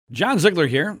John Ziegler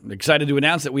here, excited to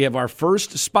announce that we have our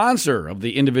first sponsor of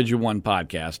the Individual One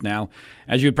podcast. Now,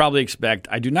 as you'd probably expect,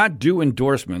 I do not do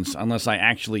endorsements unless I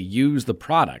actually use the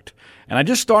product. And I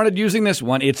just started using this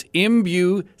one. It's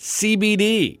Imbue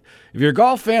CBD. If you're a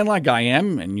golf fan like I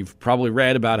am, and you've probably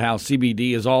read about how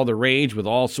CBD is all the rage with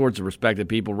all sorts of respected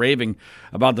people raving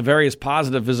about the various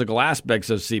positive physical aspects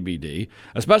of CBD,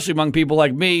 especially among people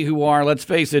like me who are, let's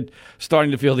face it,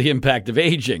 starting to feel the impact of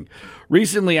aging.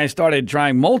 Recently, I started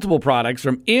trying multiple products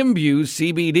from Imbue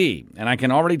CBD, and I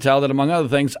can already tell that, among other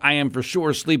things, I am for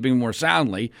sure sleeping more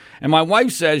soundly. And my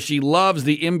wife says she loves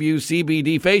the Imbue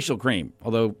CBD facial cream,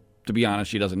 although, to be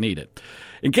honest, she doesn't need it.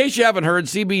 In case you haven't heard,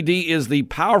 CBD is the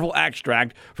powerful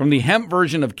extract from the hemp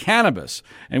version of cannabis.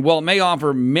 And while it may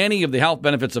offer many of the health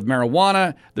benefits of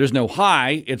marijuana, there's no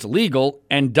high, it's legal,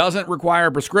 and doesn't require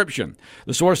a prescription.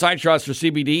 The source I trust for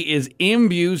CBD is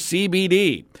Imbue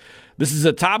CBD. This is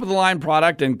a top-of-the-line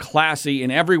product and classy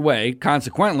in every way.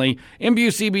 Consequently, Imbue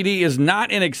CBD is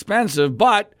not inexpensive,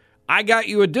 but I got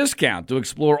you a discount to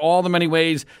explore all the many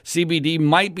ways CBD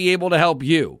might be able to help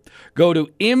you. Go to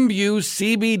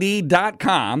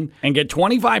imbuecbd.com and get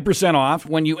 25% off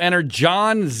when you enter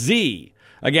John Z.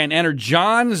 Again, enter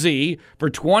John Z for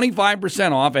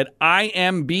 25% off at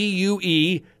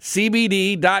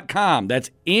imbuecbd.com.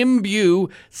 That's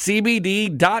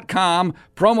imbuecbd.com,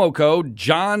 promo code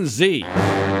John Z.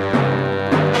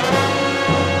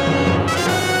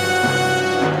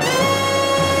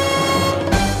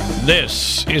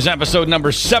 This is episode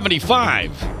number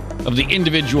 75 of the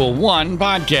Individual One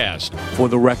podcast. For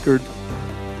the record,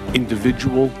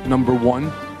 individual number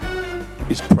one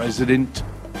is President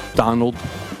Donald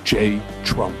J.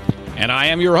 Trump. And I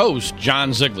am your host,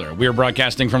 John Ziegler. We are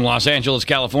broadcasting from Los Angeles,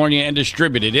 California, and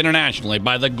distributed internationally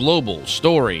by the Global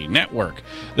Story Network.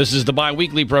 This is the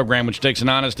bi-weekly program which takes an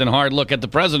honest and hard look at the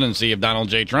presidency of Donald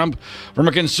J. Trump from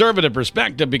a conservative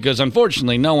perspective, because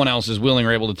unfortunately no one else is willing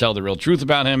or able to tell the real truth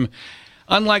about him.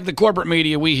 Unlike the corporate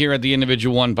media, we here at the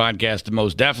Individual One podcast have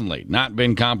most definitely not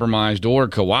been compromised or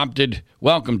co-opted.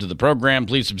 Welcome to the program.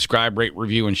 Please subscribe, rate,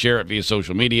 review, and share it via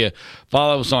social media.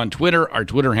 Follow us on Twitter. Our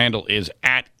Twitter handle is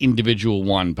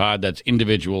 @IndividualOnePod. That's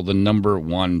individual, the number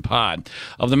one pod.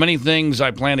 Of the many things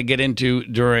I plan to get into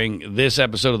during this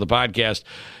episode of the podcast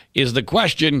is the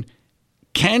question,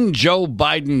 can Joe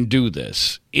Biden do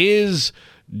this? Is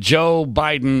Joe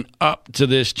Biden up to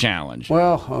this challenge?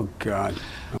 Well, oh God.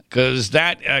 Because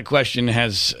that question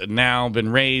has now been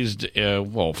raised,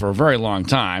 for a very long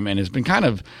time, and has been kind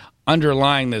of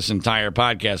underlying this entire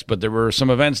podcast. But there were some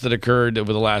events that occurred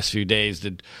over the last few days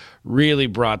that really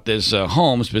brought this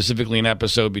home, specifically an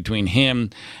episode between him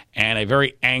and a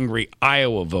very angry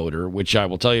Iowa voter, which I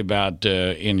will tell you about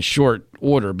in short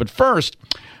order. But first,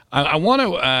 I want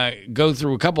to go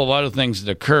through a couple of other things that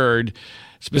occurred,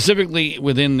 specifically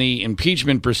within the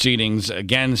impeachment proceedings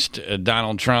against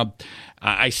Donald Trump.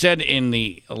 I said in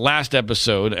the last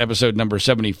episode number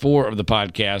 74 of the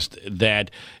podcast,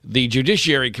 that the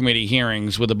Judiciary Committee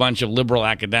hearings with a bunch of liberal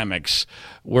academics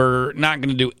were not going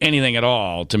to do anything at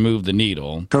all to move the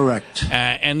needle. Correct.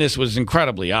 And this was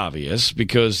incredibly obvious,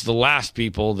 because the last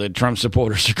people that Trump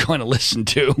supporters are going to listen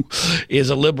to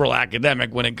is a liberal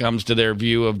academic when it comes to their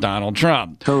view of Donald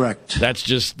Trump. Correct. That's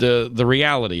just the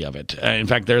reality of it. In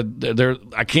fact, they're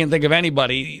I can't think of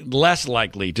anybody less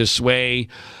likely to sway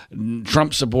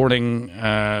Trump-supporting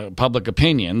public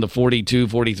opinion, the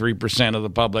 43% of the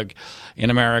public in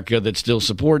America that still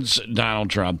supports Donald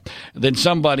Trump, than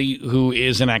somebody who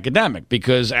is an academic.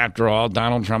 Because, after all,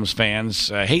 Donald Trump's fans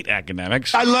hate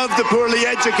academics. I love the poorly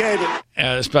educated.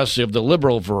 Especially of the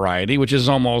liberal variety, which is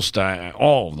almost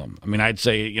all of them. I mean, I'd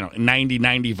say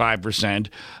 95%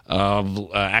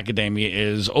 of academia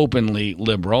is openly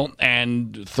liberal,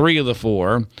 and three of the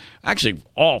four, actually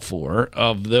all four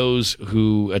of those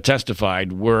who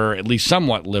testified were at least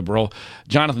somewhat liberal.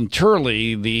 Jonathan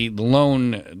Turley, the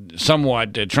lone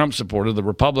somewhat Trump supporter, the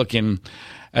Republican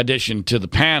addition to the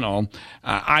panel,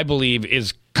 I believe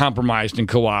is compromised and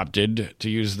co-opted, to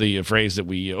use the phrase that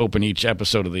we open each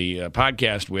episode of the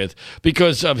podcast with,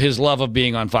 because of his love of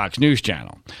being on Fox News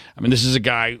Channel. I mean, this is a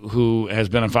guy who has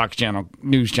been on Fox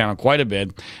News Channel quite a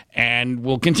bit, and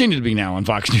will continue to be now on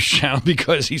Fox News Channel,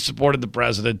 because he supported the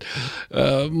president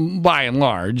by and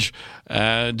large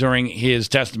during his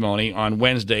testimony on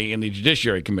Wednesday in the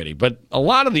Judiciary Committee. But a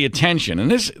lot of the attention, and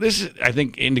this I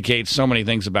think indicates so many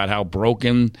things about how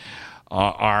broken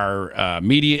our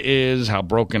media is, how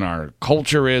broken our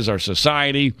culture is, our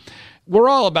society. We're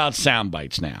all about sound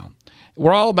bites now.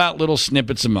 we're all about little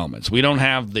snippets of moments. We don't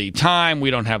have the time.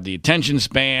 We don't have the attention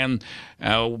span.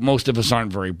 Most of us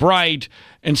aren't very bright.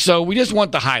 And so we just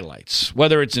want the highlights,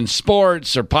 whether it's in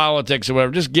sports or politics or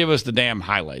whatever. Just give us the damn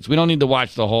highlights. We don't need to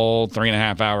watch the whole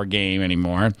 3.5-hour game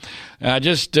anymore.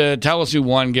 Just tell us who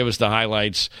won, give us the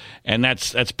highlights, and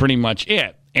that's pretty much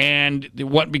it. And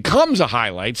what becomes a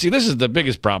highlight, see, this is the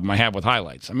biggest problem I have with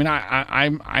highlights. I mean,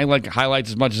 I like highlights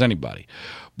as much as anybody.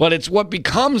 But it's what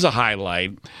becomes a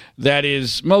highlight that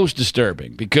is most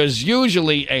disturbing, because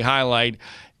usually a highlight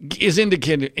is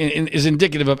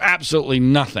indicative of absolutely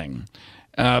nothing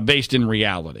based in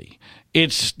reality.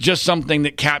 It's just something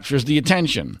that captures the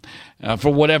attention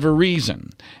for whatever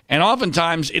reason. And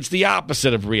oftentimes, it's the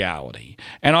opposite of reality.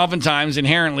 And oftentimes,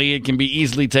 inherently, it can be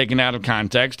easily taken out of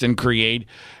context and create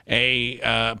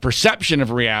a perception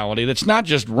of reality that's not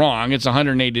just wrong, it's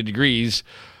 180 degrees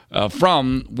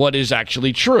from what is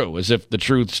actually true, as if the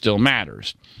truth still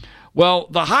matters. Well,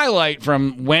 the highlight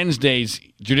from Wednesday's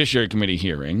Judiciary Committee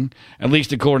hearing, at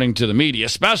least according to the media,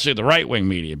 especially the right-wing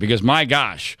media, because my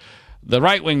gosh, the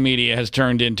right-wing media has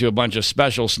turned into a bunch of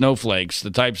special snowflakes,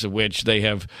 the types of which they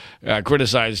have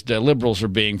criticized liberals for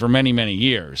being for many, many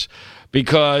years.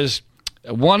 Because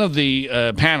one of the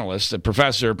panelists,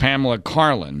 Professor Pamela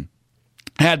Karlan,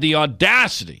 had the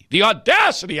audacity,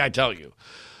 I tell you,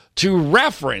 to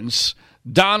reference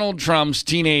Donald Trump's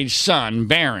teenage son,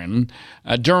 Barron,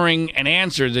 during an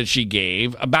answer that she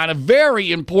gave about a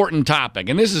very important topic.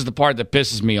 And this is the part that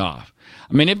pisses me off.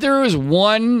 I mean, if there is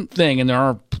one thing, and there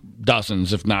are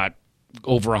dozens, if not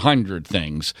over 100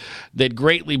 things, that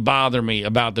greatly bother me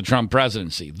about the Trump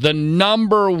presidency, the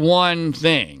number one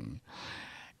thing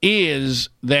is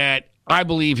that I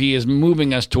believe he is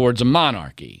moving us towards a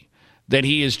monarchy, that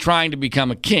he is trying to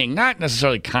become a king, not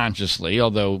necessarily consciously,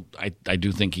 although I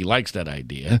do think he likes that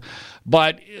idea,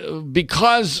 but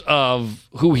because of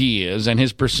who he is and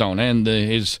his persona and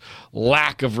his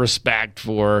lack of respect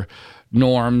for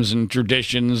norms and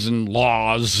traditions and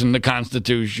laws and the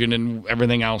Constitution and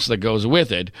everything else that goes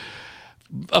with it,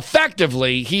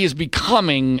 effectively, he is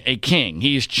becoming a king.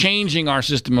 He is changing our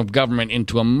system of government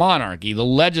into a monarchy. The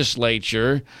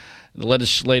legislature, the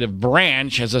legislative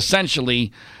branch, has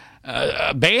essentially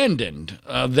abandoned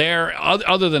their,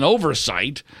 other than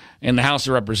oversight in the House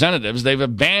of Representatives, they've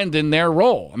abandoned their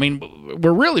role. I mean,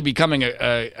 we're really becoming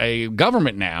a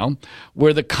government now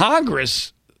where the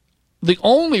Congress, the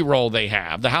only role they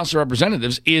have, the House of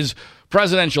Representatives, is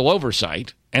presidential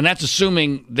oversight, and that's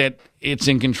assuming that it's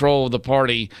in control of the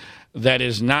party that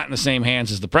is not in the same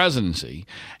hands as the presidency.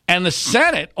 And the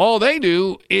Senate, all they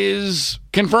do is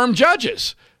confirm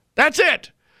judges. That's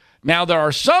it. Now, there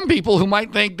are some people who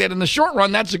might think that in the short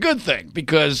run, that's a good thing,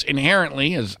 because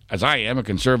inherently, as I am, a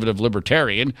conservative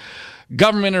libertarian,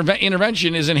 government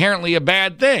intervention is inherently a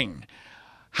bad thing.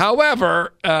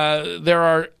 However, there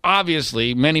are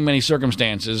obviously many, many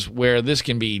circumstances where this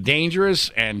can be dangerous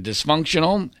and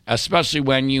dysfunctional, especially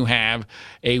when you have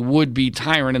a would-be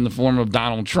tyrant in the form of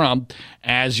Donald Trump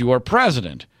as your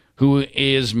president, who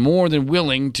is more than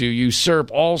willing to usurp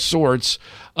all sorts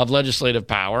of legislative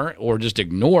power or just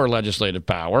ignore legislative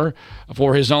power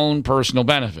for his own personal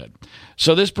benefit.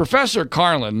 So this Professor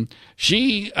Karlan,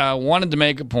 she wanted to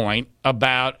make a point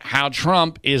about how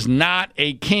Trump is not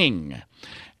a king.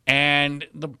 And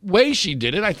the way she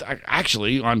did it, I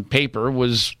actually, on paper,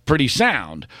 was pretty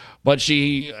sound. But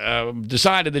she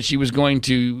decided that she was going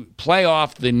to play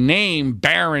off the name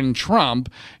Barron Trump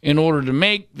in order to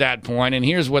make that point. And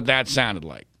here's what that sounded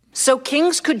like. So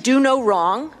kings could do no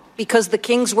wrong because the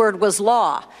king's word was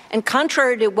law. And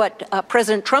contrary to what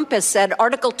President Trump has said,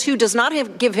 Article 2 does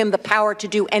not give him the power to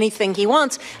do anything he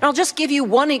wants. And I'll just give you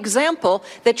one example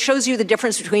that shows you the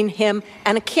difference between him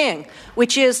and a king,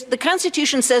 which is the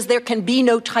Constitution says there can be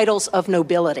no titles of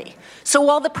nobility. So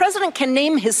while the president can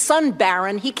name his son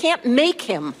Baron, he can't make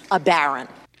him a baron.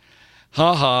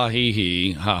 Ha ha,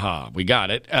 he, ha ha. We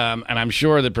got it. And I'm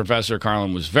sure that Professor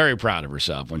Karlan was very proud of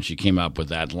herself when she came up with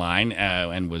that line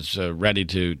and was ready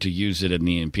to use it in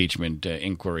the impeachment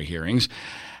inquiry hearings.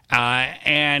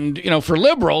 And, you know, for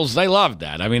liberals, they loved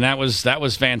that. I mean, that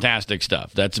was fantastic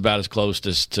stuff. That's about as close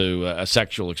to a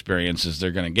sexual experience as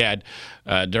they're going to get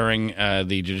during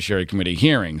the Judiciary Committee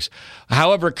hearings.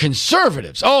 However,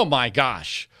 conservatives, oh, my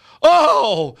gosh.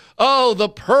 Oh, the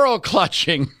pearl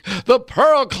clutching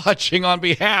on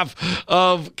behalf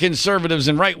of conservatives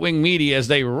and right-wing media as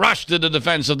they rushed to the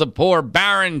defense of the poor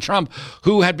Barron Trump,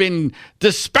 who had been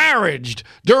disparaged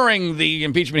during the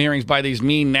impeachment hearings by these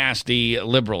mean, nasty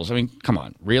liberals. I mean, come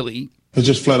on, really? It's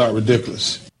just flat out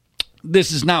ridiculous.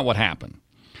 This is not what happened.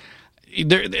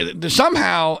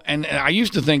 somehow, and I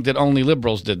used to think that only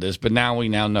liberals did this, but now we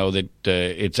know that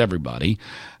it's everybody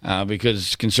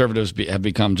because conservatives have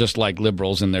become just like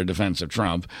liberals in their defense of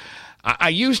Trump. I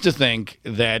used to think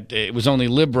that it was only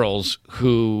liberals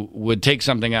who would take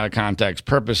something out of context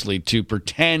purposely to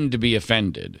pretend to be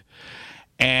offended.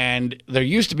 And there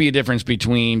used to be a difference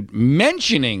between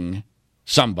mentioning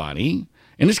somebody,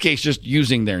 in this case, just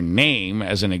using their name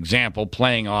as an example,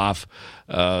 playing off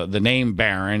the name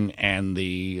Baron and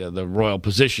the royal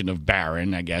position of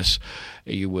Baron, I guess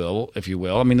you will, if you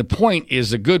will. I mean, the point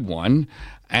is a good one,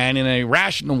 and in a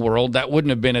rational world, that wouldn't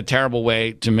have been a terrible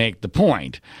way to make the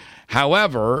point.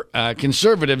 However,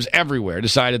 conservatives everywhere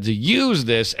decided to use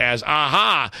this as,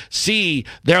 see,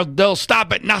 they'll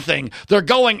stop at nothing. They're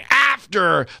going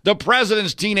after the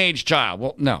president's teenage child.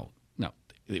 Well, no.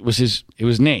 It was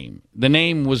his name. The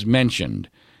name was mentioned.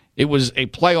 It was a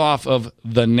playoff of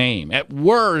the name. At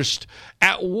worst,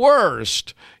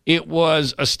 it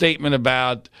was a statement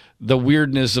about the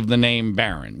weirdness of the name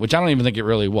Baron, which I don't even think it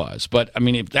really was. But I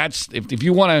mean, if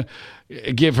you want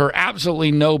to give her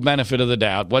absolutely no benefit of the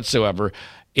doubt whatsoever,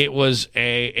 it was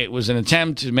an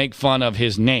attempt to make fun of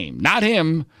his name, not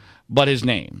him, but his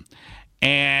name.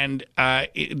 And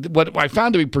what I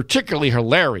found to be particularly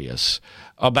hilarious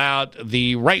about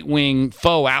the right-wing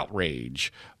faux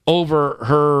outrage over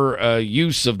her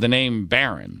use of the name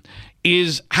Baron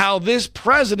is how this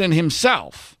president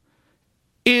himself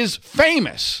is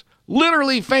famous,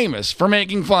 literally famous, for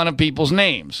making fun of people's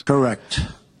names. Correct.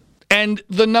 And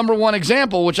the number one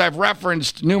example, which I've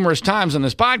referenced numerous times on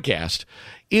this podcast,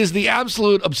 is the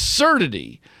absolute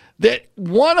absurdity that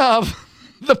one of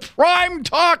the prime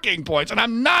talking points, and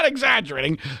I'm not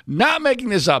exaggerating, not making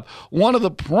this up, one of the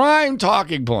prime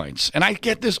talking points, and I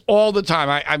get this all the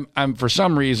time. I'm for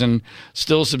some reason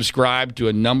still subscribed to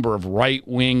a number of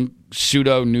right-wing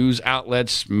pseudo news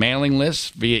outlets mailing lists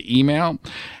via email,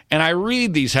 and I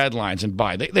read these headlines, and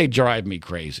they drive me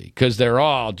crazy because they're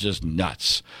all just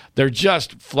nuts. They're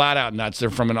just flat out nuts. They're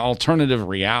from an alternative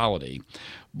reality.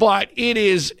 But it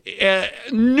is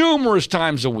numerous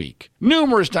times a week,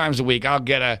 I'll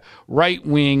get a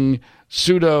right-wing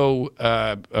pseudo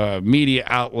media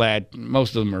outlet.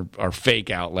 Most of them are fake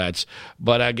outlets.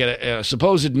 But I get a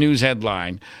supposed news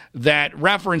headline that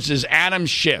references Adam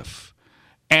Schiff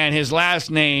and his last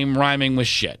name rhyming with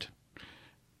shit.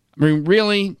 I mean,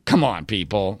 really? Come on,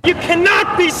 people. You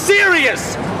cannot be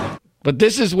serious! But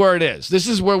this is where it is. This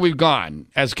is where we've gone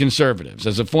as conservatives.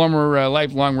 As a former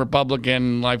lifelong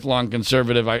Republican, lifelong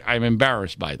conservative, I'm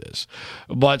embarrassed by this.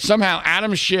 But somehow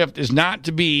Adam Schiff is not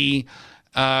to be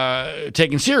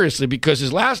taken seriously because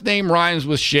his last name rhymes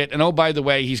with shit. And, oh, by the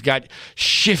way, he's got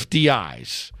shifty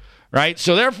eyes. Right?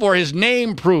 So therefore, his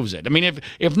name proves it. I mean,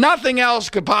 if nothing else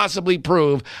could possibly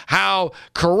prove how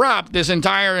corrupt this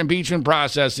entire impeachment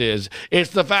process is,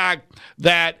 it's the fact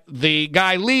that the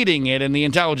guy leading it in the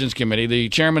Intelligence Committee, the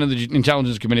chairman of the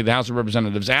Intelligence Committee of the House of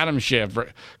Representatives, Adam Schiff,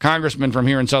 congressman from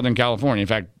here in Southern California, in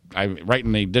fact, right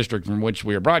in the district from which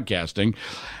we are broadcasting,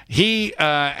 he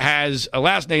has a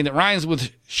last name that rhymes with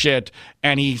shit,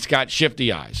 and he's got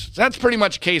shifty eyes. So that's pretty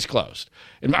much case closed.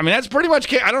 I mean, that's pretty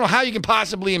much, I don't know how you can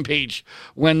possibly impeach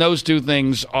when those two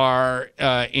things are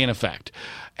in effect.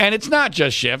 And it's not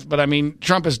just Schiff, but I mean,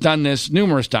 Trump has done this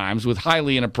numerous times with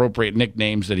highly inappropriate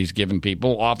nicknames that he's given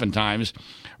people, oftentimes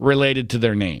related to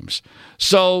their names.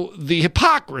 So the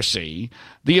hypocrisy,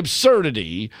 the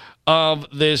absurdity of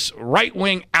this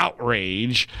right-wing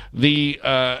outrage, the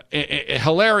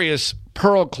hilarious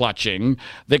pearl clutching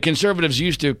that conservatives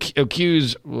used to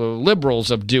accuse liberals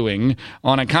of doing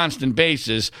on a constant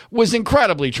basis was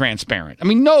incredibly transparent. I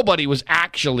mean, nobody was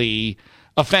actually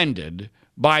offended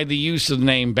by the use of the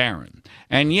name Baron.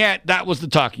 And yet, that was the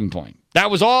talking point.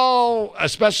 That was all,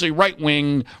 especially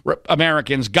right-wing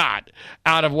Americans, got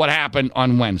out of what happened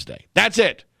on Wednesday. That's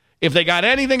it. If they got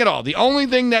anything at all, the only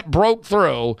thing that broke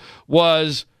through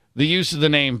was the use of the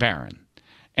name Baron.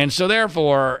 And so,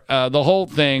 therefore, the whole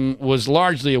thing was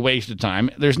largely a waste of time.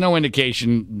 There's no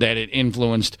indication that it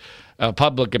influenced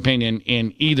public opinion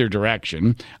in either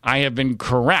direction. I have been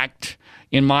correct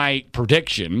in my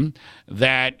prediction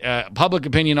that public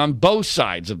opinion on both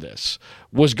sides of this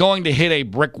was going to hit a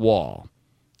brick wall.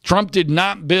 Trump did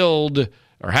not build,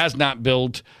 or has not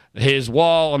built, his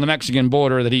wall on the Mexican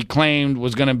border that he claimed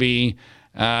was going to be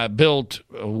built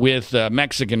with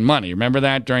Mexican money. Remember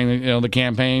that during the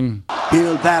campaign?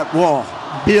 Build that wall.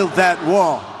 Build that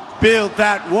wall. Build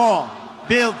that wall.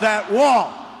 Build that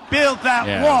wall. Build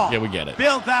that wall. Yeah, we get it.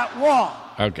 Build that wall.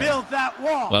 Okay. Build that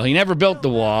wall. Well, he never built the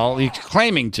wall. He's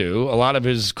claiming to. A lot of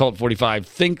his Cult 45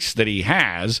 thinks that he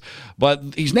has, but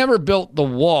he's never built the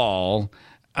wall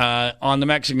on the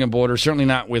Mexican border, certainly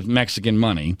not with Mexican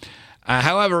money.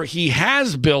 However, he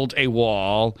has built a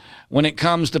wall when it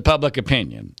comes to public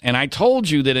opinion. And I told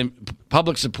you that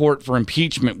public support for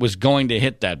impeachment was going to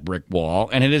hit that brick wall,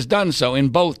 and it has done so in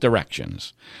both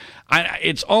directions.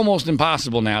 It's almost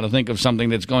impossible now to think of something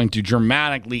that's going to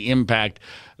dramatically impact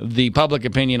the public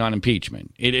opinion on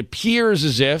impeachment. It appears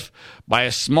as if, by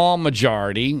a small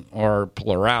majority or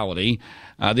plurality,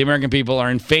 the American people are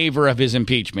in favor of his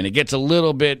impeachment. It gets a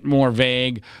little bit more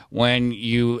vague when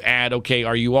you add, okay,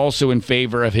 are you also in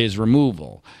favor of his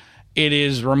removal? It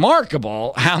is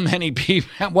remarkable how many people,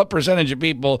 what percentage of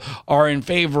people are in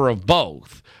favor of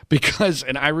both. Because,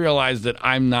 and I realize that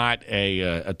I'm not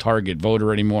a target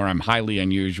voter anymore. I'm highly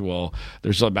unusual.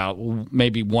 There's about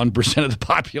maybe 1% of the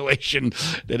population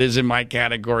that is in my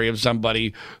category of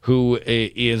somebody who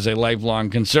is a lifelong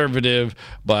conservative,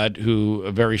 but who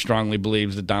very strongly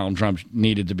believes that Donald Trump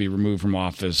needed to be removed from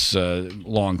office a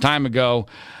long time ago.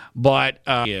 But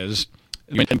is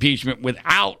impeachment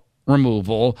without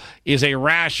removal is a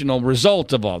rational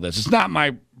result of all this. It's not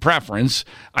my preference.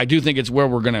 I do think it's where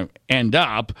we're going to end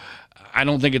up. I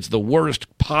don't think it's the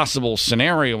worst possible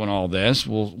scenario in all this.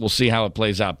 We'll see how it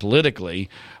plays out politically.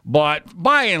 But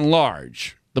by and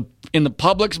large, in the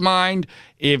public's mind,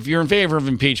 if you're in favor of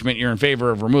impeachment, you're in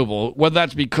favor of removal. Whether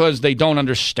that's because they don't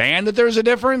understand that there's a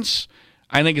difference,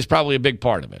 I think is probably a big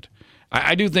part of it.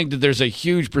 I do think that there's a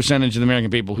huge percentage of the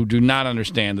American people who do not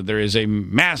understand that there is a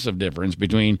massive difference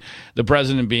between the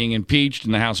president being impeached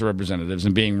in the House of Representatives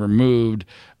and being removed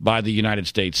by the United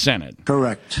States Senate.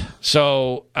 Correct.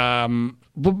 So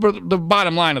the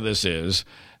bottom line of this is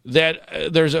that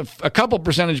there's a couple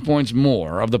percentage points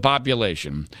more of the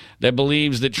population that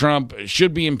believes that Trump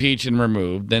should be impeached and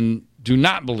removed than do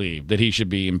not believe that he should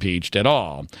be impeached at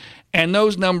all. And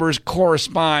those numbers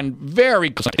correspond very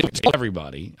closely to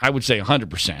everybody, I would say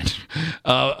 100%,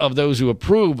 of those who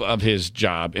approve of his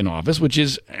job in office, which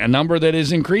is a number that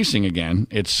is increasing again.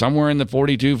 It's somewhere in the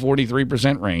 42,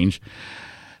 43% range.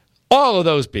 All of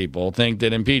those people think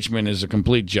that impeachment is a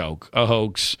complete joke, a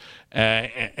hoax,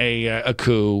 a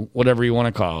coup, whatever you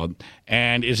want to call it,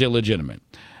 and is illegitimate.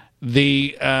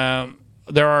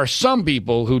 There are some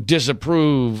people who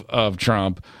disapprove of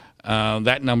Trump.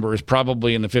 That number is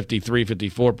probably in the 53,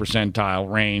 54 percentile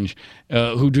range,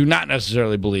 who do not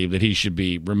necessarily believe that he should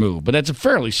be removed. But that's a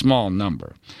fairly small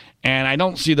number. And I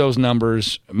don't see those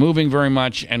numbers moving very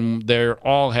much, and they're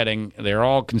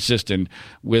all consistent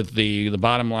with the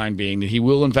bottom line being that he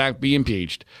will, in fact, be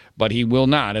impeached, but he will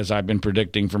not, as I've been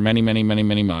predicting for many, many, many,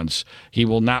 many months, he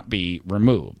will not be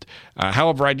removed.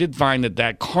 However, I did find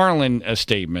that Carlin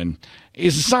statement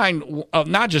is a sign of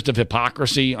not just of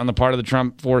hypocrisy on the part of the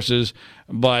Trump forces,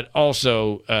 but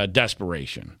also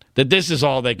desperation. That this is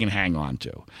all they can hang on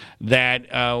to. That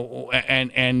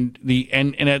and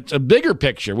it's a bigger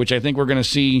picture, which I think we're going to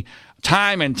see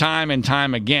time and time and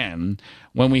time again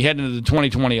when we head into the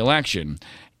 2020 election,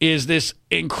 is this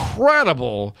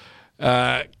incredible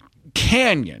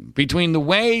canyon between the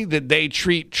way that they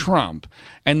treat Trump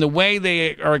and the way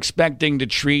they are expecting to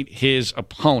treat his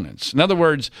opponents. In other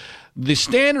words, the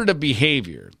standard of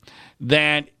behavior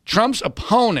that Trump's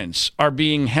opponents are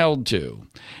being held to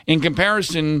in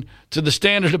comparison to the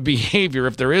standard of behavior,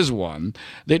 if there is one,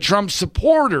 that Trump's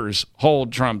supporters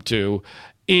hold Trump to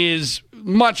is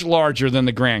much larger than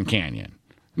the Grand Canyon.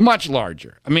 Much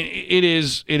larger. I mean, it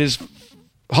is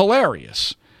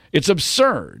hilarious. It's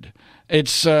absurd.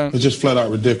 It's just flat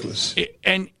out ridiculous.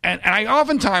 And I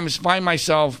oftentimes find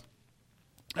myself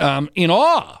in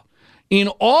awe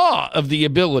of the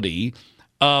ability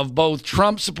of both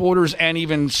Trump supporters and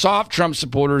even soft Trump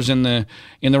supporters in the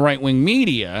right-wing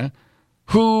media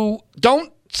who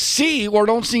don't see or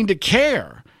don't seem to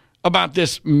care about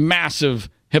this massive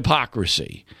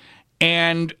hypocrisy.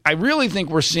 And I really think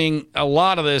we're seeing a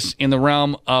lot of this in the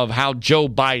realm of how Joe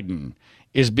Biden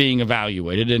is being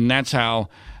evaluated, and that's how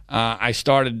I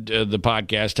started the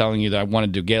podcast telling you that I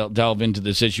wanted to delve into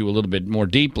this issue a little bit more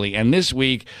deeply. And this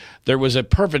week, there was a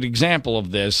perfect example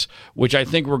of this, which I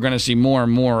think we're going to see more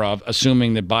and more of,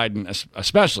 assuming that Biden,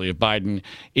 especially if Biden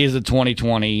is the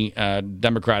 2020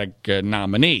 Democratic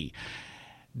nominee.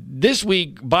 This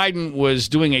week, Biden was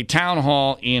doing a town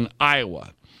hall in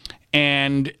Iowa.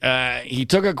 And he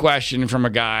took a question from a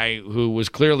guy who was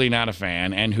clearly not a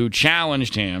fan and who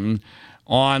challenged him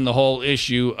on the whole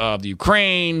issue of the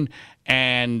Ukraine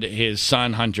and his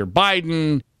son, Hunter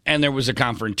Biden. And there was a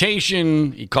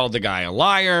confrontation. He called the guy a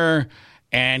liar.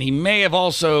 And he may have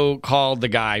also called the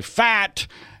guy fat,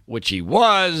 which he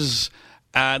was.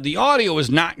 The audio is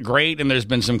not great, and there's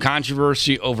been some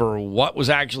controversy over what was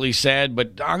actually said.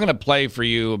 But I'm going to play for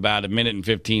you about a minute and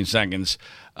 15 seconds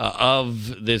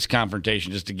of this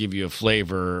confrontation, just to give you a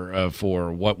flavor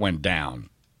for what went down.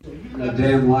 You're a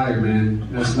damn liar,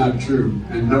 man. That's not true.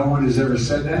 And no one has ever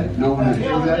said that? No one has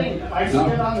heard that? I see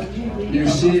it on the TV. You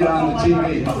see it on the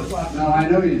TV. No, I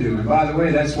know you do. And by the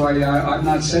way, that's why I'm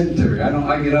not sedentary.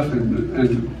 I get up and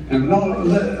no,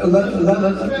 let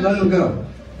him go.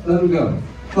 Let him go.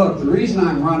 Look, the reason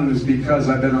I'm running is because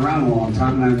I've been around a long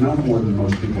time and I know more than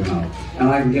most people know. And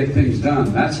I can get things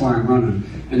done. That's why I'm running.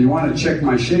 And you want to check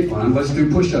my shape line, let's do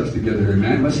push-ups together here,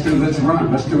 man. Let's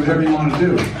run. Let's do whatever you want to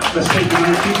do. Let's take the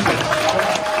 19 steps.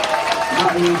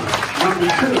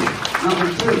 Number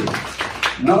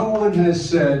two. No one has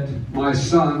said my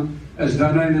son has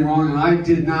done anything wrong, and I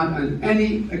did not on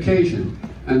any occasion.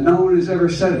 And no one has ever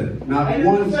said it. Not I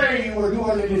one. didn't say you were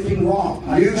doing anything wrong.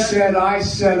 You said I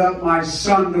set up my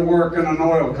son to work in an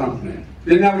oil company.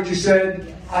 Isn't that what you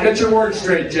said? Get your words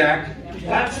straight, Jack.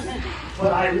 That's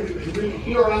what I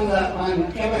hear on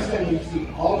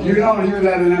MSNBC. You don't hear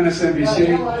that on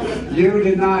MSNBC. You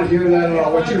did not hear that at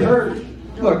all. What you heard,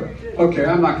 look, okay,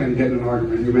 I'm not going to get in an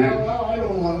argument with you, man. Well, I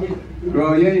don't want to.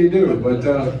 Well, yeah, you do, but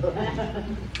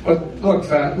look,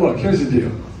 Fat, look, here's the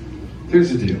deal. Here's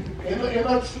the deal. It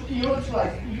looks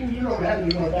like you don't have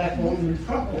any more backbone than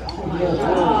Trump does.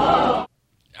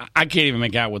 I can't even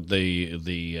make out what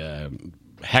the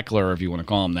heckler, if you want to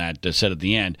call him that, said at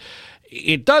the end.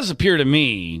 It does appear to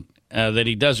me that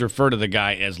he does refer to the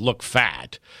guy as look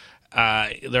fat.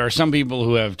 There are some people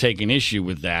who have taken issue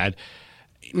with that.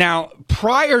 Now,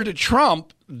 prior to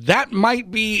Trump, that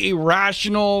might be a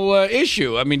rational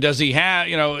issue. I mean, does he have,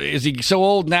 is he so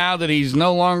old now that he's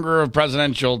no longer of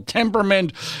presidential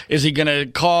temperament? Is he going to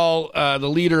call the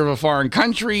leader of a foreign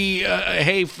country,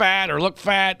 hey, fat, or look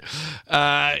fat?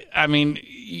 I mean,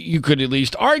 you could at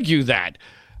least argue that.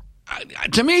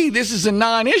 To me, this is a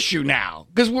non-issue now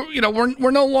because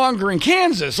we're no longer in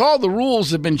Kansas. All the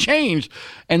rules have been changed,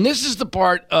 and this is the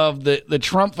part of the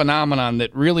Trump phenomenon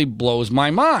that really blows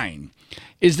my mind: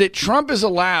 is that Trump is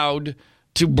allowed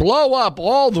to blow up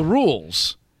all the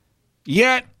rules,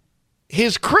 yet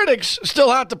his critics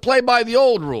still have to play by the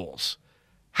old rules.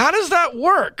 How does that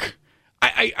work?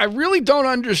 I really don't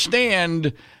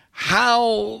understand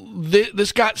how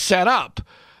this got set up.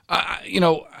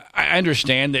 I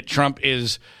understand that Trump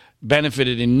is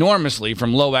benefited enormously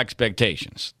from low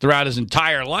expectations throughout his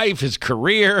entire life, his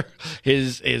career,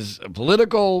 his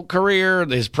political career,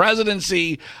 his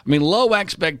presidency. I mean, low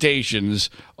expectations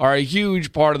are a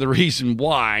huge part of the reason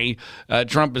why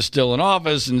Trump is still in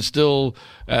office and still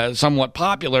somewhat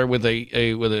popular with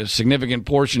a significant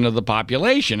portion of the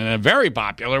population, and a very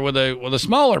popular with a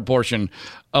smaller portion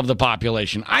of the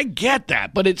population. I get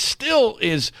that, but it still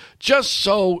is just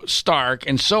so stark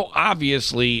and so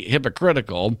obviously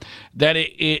hypocritical that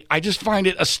I just find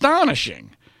it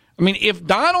astonishing. I mean, if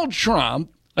Donald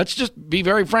Trump, let's just be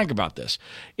very frank about this,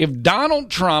 if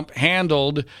Donald Trump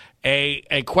handled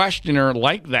a questioner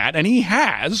like that, and he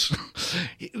has,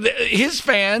 his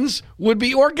fans would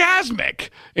be orgasmic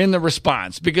in the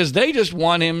response because they just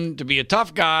want him to be a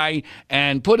tough guy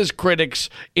and put his critics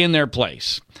in their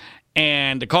place.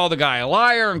 And to call the guy a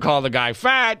liar and call the guy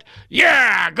fat,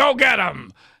 yeah, go get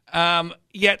him.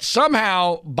 Yet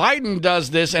somehow Biden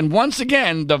does this, and once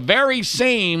again, the very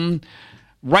same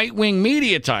right-wing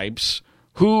media types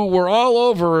who were all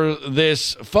over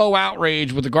this faux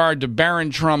outrage with regard to Barron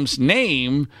Trump's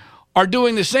name are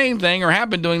doing the same thing or have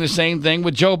been doing the same thing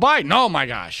with Joe Biden. Oh, my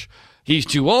gosh. He's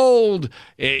too old.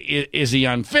 Is he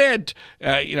unfit?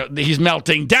 He's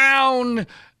melting down.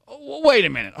 Wait a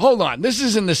minute. Hold on. This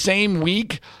is in the same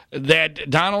week that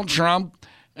Donald Trump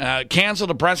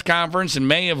canceled a press conference and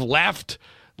may have left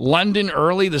London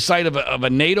early, the site of a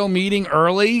NATO meeting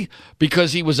early,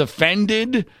 because he was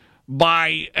offended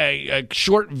by a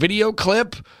short video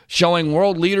clip showing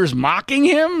world leaders mocking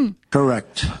him?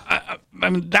 Correct. I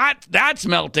mean, that's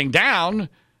melting down.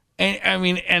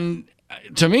 And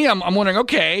to me, I'm wondering,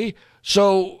 okay,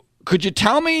 so could you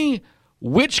tell me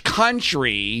which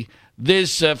country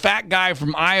this fat guy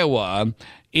from Iowa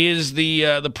is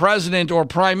the president or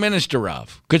prime minister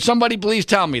of? Could somebody please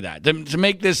tell me that to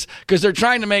make this, because they're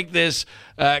trying to make this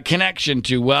connection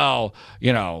to,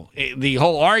 the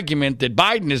whole argument that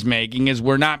Biden is making is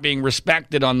we're not being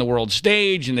respected on the world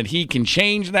stage and that he can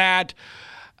change that,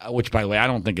 which, by the way, I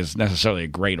don't think is necessarily a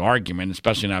great argument,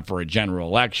 especially not for a general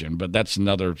election, but that's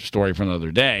another story for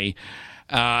another day.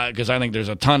 Because I think there's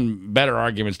a ton better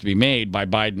arguments to be made by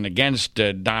Biden against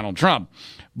Donald Trump.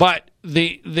 But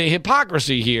the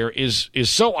hypocrisy here is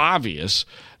so obvious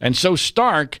and so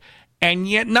stark, and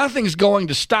yet nothing's going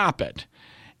to stop it.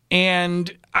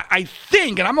 And I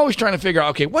think, and I'm always trying to figure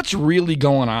out, okay, what's really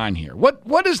going on here?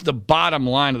 What is the bottom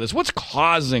line of this? What's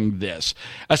causing this,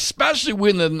 especially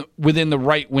within the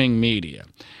right-wing media?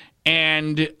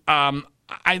 And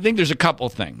I think there's a couple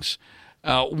things.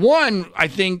 One, I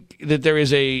think that there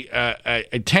is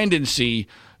a tendency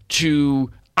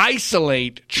to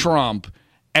isolate Trump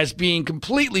as being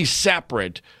completely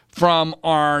separate from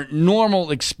our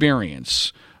normal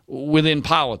experience within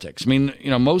politics. I mean,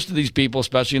 most of these people,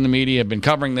 especially in the media, have been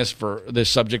covering this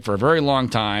subject for a very long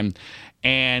time,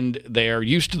 and they're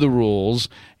used to the rules,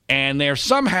 and they're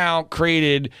somehow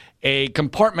created a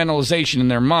compartmentalization in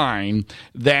their mind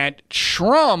that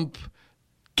Trump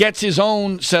gets his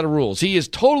own set of rules. He is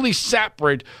totally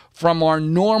separate from our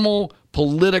normal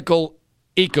political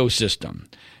ecosystem.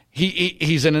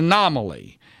 He's an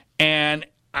anomaly. And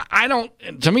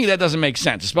to me, that doesn't make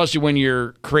sense, especially when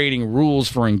you're creating rules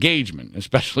for engagement,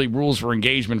 especially rules for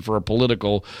engagement for a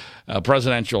political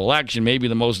presidential election, maybe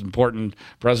the most important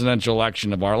presidential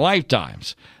election of our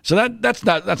lifetimes. So that's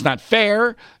not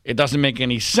fair. It doesn't make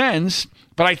any sense.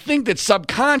 But I think that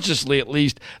subconsciously, at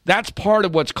least, that's part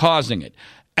of what's causing it.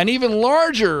 An even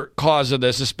larger cause of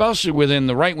this, especially within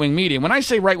the right-wing media, when I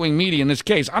say right-wing media in this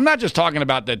case, I'm not just talking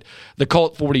about the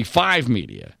Cult 45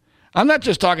 media. I'm not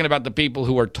just talking about the people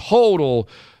who are total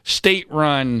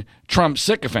state-run Trump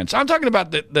sycophants. I'm talking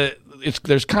about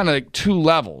there's kind of like two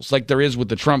levels, like there is with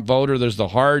the Trump voter. There's the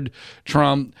hard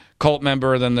Trump cult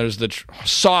member, then there's the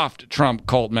soft Trump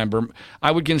cult member.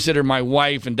 I would consider my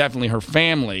wife and definitely her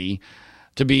family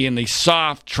to be in the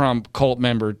soft Trump cult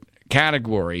member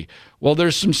category. Well,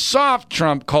 there's some soft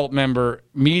Trump cult member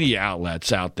media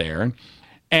outlets out there,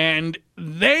 and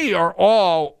they are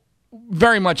all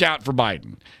very much out for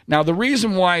Biden. Now, the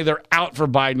reason why they're out for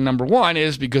Biden, number one,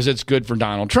 is because it's good for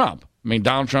Donald Trump. I mean,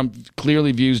 Donald Trump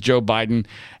clearly views Joe Biden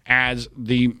as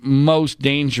the most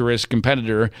dangerous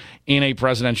competitor in a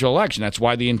presidential election. That's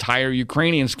why the entire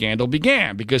Ukrainian scandal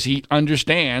began, because he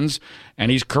understands, and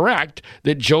he's correct,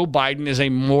 that Joe Biden is a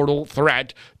mortal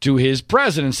threat to his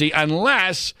presidency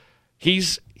unless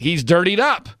he's dirtied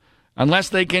up, unless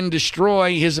they can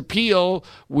destroy his appeal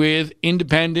with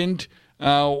independent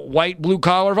white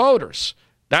blue-collar voters.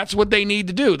 That's what they need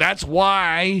to do. That's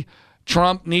why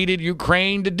Trump needed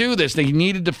Ukraine to do this. They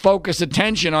needed to focus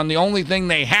attention on the only thing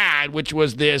they had, which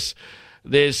was this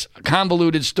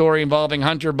convoluted story involving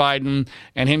Hunter Biden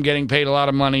and him getting paid a lot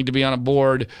of money to be on a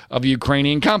board of a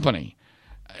Ukrainian company.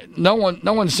 No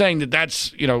one's saying that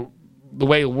that's, the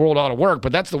way the world ought to work,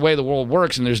 but that's the way the world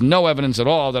works, and there's no evidence at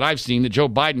all that I've seen that Joe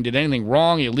Biden did anything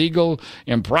wrong, illegal,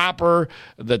 improper.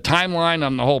 The timeline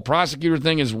on the whole prosecutor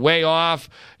thing is way off.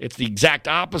 It's the exact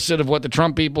opposite of what the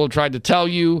Trump people have tried to tell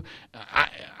you.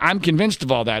 I'm convinced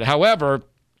of all that. However,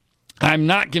 I'm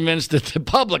not convinced that the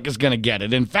public is going to get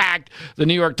it. In fact, the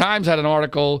New York Times had an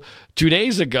article 2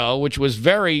 days ago, which was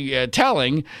very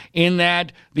telling, in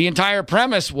that the entire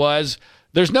premise was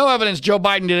there's no evidence Joe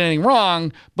Biden did anything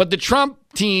wrong, but the Trump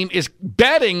team is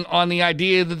betting on the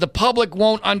idea that the public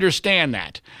won't understand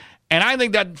that. And I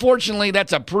think that, unfortunately,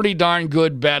 that's a pretty darn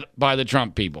good bet by the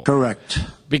Trump people. Correct.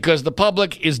 Because the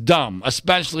public is dumb,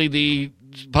 especially the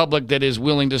public that is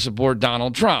willing to support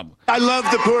Donald Trump. I love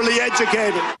the poorly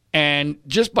educated. And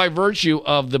just by virtue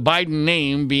of the Biden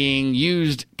name being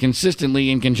used consistently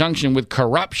in conjunction with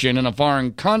corruption in a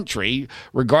foreign country,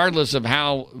 regardless of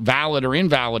how valid or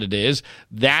invalid it is,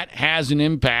 that has an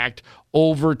impact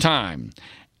over time.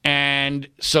 And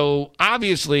so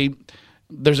obviously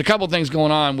there's a couple things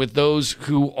going on with those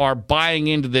who are buying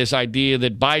into this idea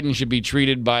that Biden should be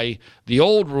treated by the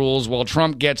old rules while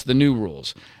Trump gets the new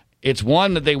rules. It's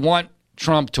one that they want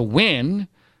Trump to win,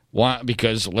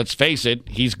 because, let's face it,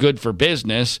 he's good for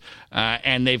business,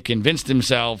 and they've convinced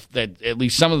themselves that at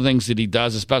least some of the things that he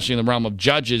does, especially in the realm of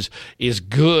judges, is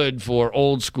good for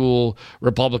old-school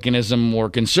republicanism or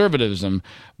conservatism.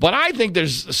 But I think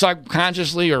there's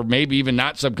subconsciously, or maybe even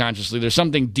not subconsciously, there's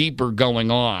something deeper going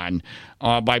on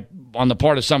on the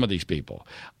part of some of these people.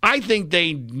 I think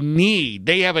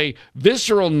they have a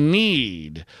visceral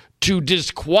need to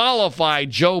disqualify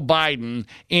Joe Biden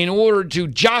in order to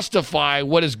justify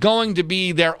what is going to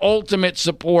be their ultimate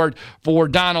support for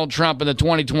Donald Trump in the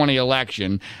 2020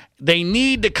 election. They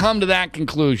need to come to that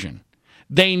conclusion.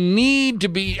 They need to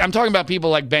be, I'm talking about people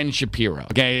like Ben Shapiro,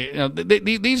 okay?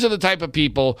 These are the type of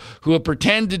people who have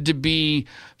pretended to be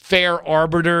fair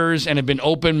arbiters and have been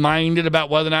open-minded about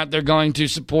whether or not they're going to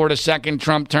support a second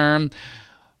Trump term.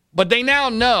 But they now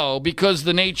know, because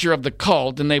the nature of the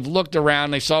cult, and they've looked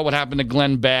around, they saw what happened to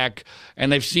Glenn Beck,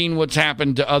 and they've seen what's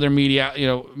happened to other media,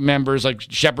 members like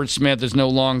Shepard Smith is no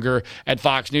longer at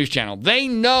Fox News Channel. They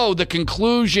know the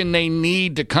conclusion they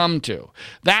need to come to.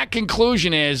 That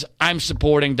conclusion is, I'm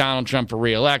supporting Donald Trump for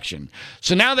re-election.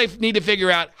 So now they need to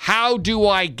figure out, how do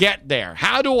I get there?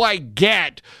 How do I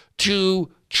get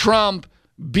to Trump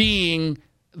being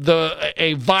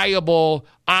a viable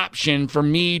option for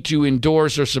me to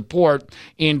endorse or support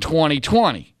in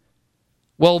 2020?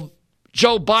 Well,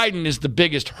 Joe Biden is the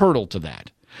biggest hurdle to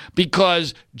that,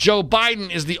 because Joe Biden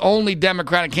is the only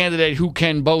Democratic candidate who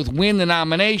can both win the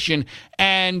nomination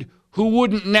and who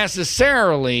wouldn't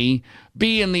necessarily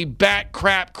be in the bat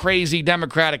crap crazy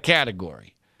Democratic category.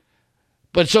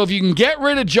 But so if you can get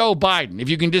rid of Joe Biden, if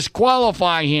you can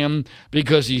disqualify him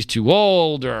because he's too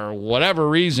old or whatever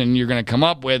reason you're going to come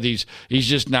up with, he's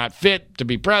just not fit to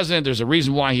be president, there's a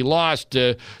reason why he lost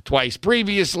twice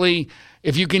previously.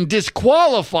 If you can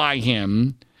disqualify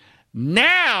him,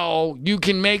 now you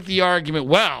can make the argument,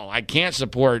 well, I can't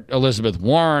support Elizabeth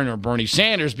Warren or Bernie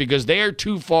Sanders because they are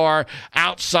too far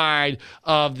outside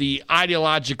of the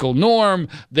ideological norm.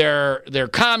 They're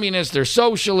communists, they're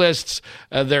socialists,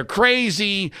 they're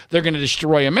crazy, they're going to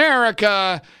destroy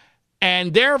America.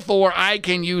 And therefore, I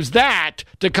can use that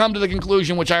to come to the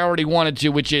conclusion, which I already wanted to,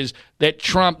 which is that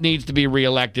Trump needs to be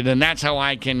reelected. And that's how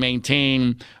I can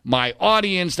maintain my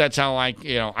audience. That's how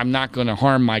I'm not going to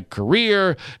harm my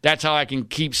career. That's how I can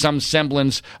keep some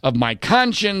semblance of my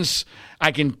conscience.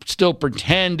 I can still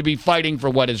pretend to be fighting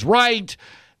for what is right.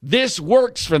 This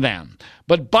works for them.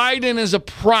 But Biden is a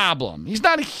problem. He's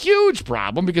not a huge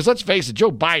problem because, let's face it,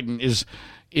 Joe Biden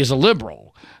is a liberal.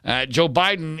 Joe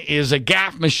Biden is a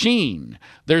gaffe machine.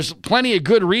 There's plenty of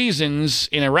good reasons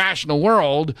in a rational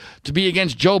world to be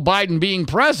against Joe Biden being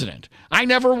president.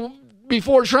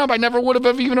 Before Trump, I never would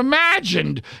have even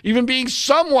imagined even being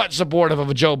somewhat supportive of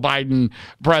a Joe Biden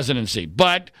presidency.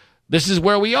 But this is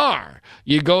where we are.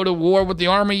 You go to war with the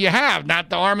army you have, not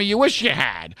the army you wish you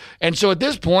had. And so at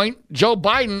this point, Joe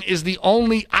Biden is the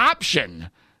only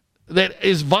option that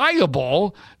is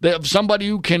viable, that somebody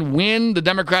who can win the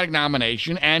Democratic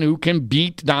nomination and who can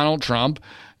beat Donald Trump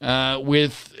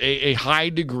with a high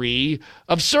degree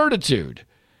of certitude.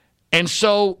 And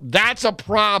so that's a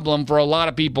problem for a lot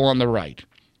of people on the right.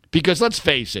 Because let's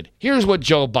face it, here's what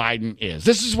Joe Biden is.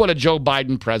 This is what a Joe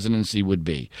Biden presidency would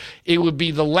be. It would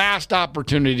be the last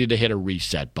opportunity to hit a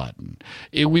reset button.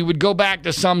 We would go back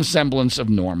to some semblance of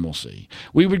normalcy.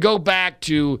 We would go back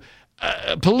to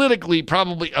politically,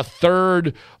 probably a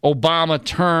third Obama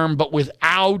term, but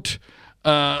without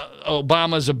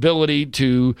Obama's ability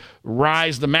to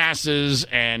rise the masses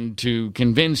and to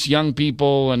convince young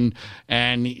people, and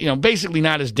basically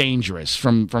not as dangerous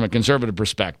from a conservative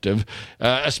perspective,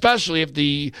 especially if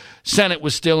the Senate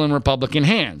was still in Republican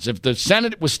hands. If the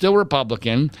Senate was still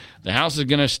Republican, the House is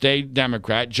going to stay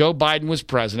Democrat. Joe Biden was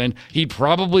president. He'd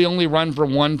probably only run for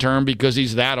one term because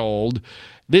he's that old.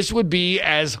 This would be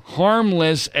as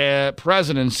harmless a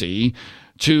presidency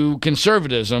to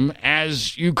conservatism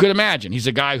as you could imagine. He's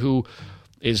a guy who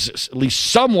is at least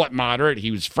somewhat moderate.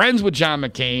 He was friends with John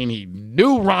McCain. He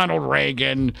knew Ronald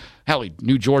Reagan. Hell, he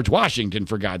knew George Washington,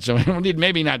 for God's sake.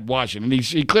 Maybe not Washington.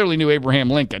 He clearly knew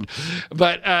Abraham Lincoln.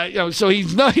 But, so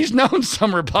he's known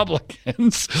some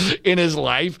Republicans in his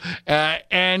life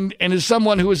and is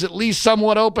someone who is at least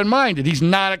somewhat open-minded. He's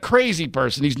not a crazy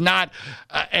person. He's not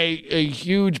a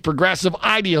huge progressive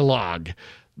ideologue.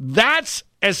 That's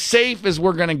as safe as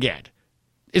we're going to get.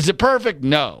 Is it perfect?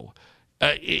 No.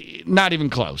 Not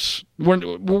even close.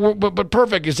 But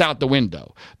perfect is out the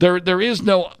window. There is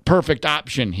no perfect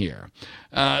option here.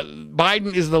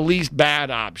 Biden is the least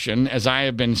bad option, as I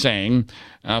have been saying,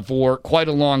 for quite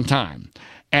a long time.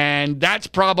 And that's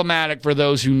problematic for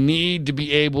those who need to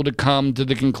be able to come to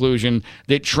the conclusion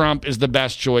that Trump is the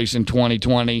best choice in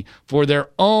 2020 for their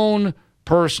own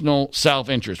personal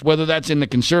self-interest, whether that's in the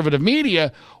conservative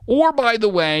media or, by the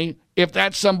way, if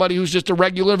that's somebody who's just a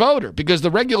regular voter. Because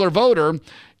the regular voter,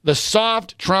 the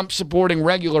soft Trump-supporting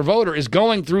regular voter, is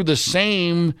going through the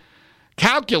same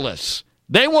calculus.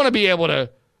 They want to be able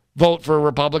to vote for a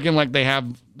Republican like they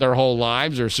have their whole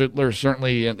lives, or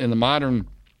certainly in the modern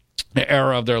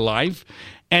era of their life.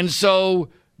 And so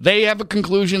they have a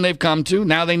conclusion they've come to.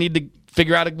 Now they need to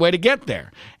figure out a way to get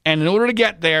there. And in order to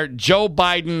get there, Joe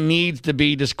Biden needs to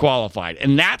be disqualified.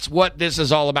 And that's what this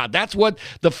is all about. That's what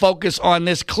the focus on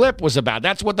this clip was about.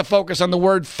 That's what the focus on the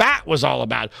word fat was all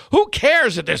about. Who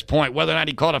cares at this point whether or not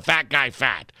he called a fat guy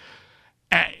fat?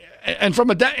 And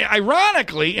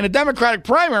ironically, in a Democratic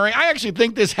primary, I actually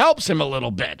think this helps him a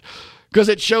little bit because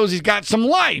it shows he's got some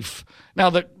life.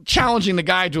 Now, challenging the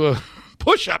guy to a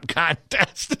push-up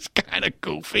contest is kind of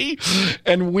goofy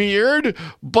and weird,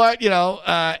 but,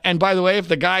 and by the way, if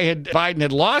Biden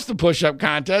had lost the push-up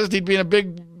contest, he'd be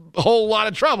in a whole lot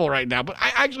of trouble right now, but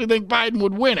I actually think Biden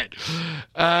would win it.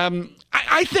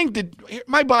 I think that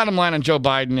my bottom line on Joe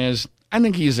Biden is I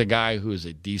think he's a guy who is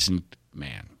a decent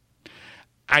man.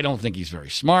 I don't think he's very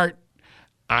smart.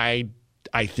 I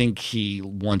think he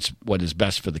wants what is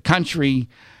best for the country.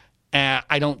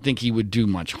 I don't think he would do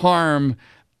much harm.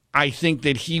 I think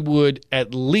that he would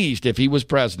at least, if he was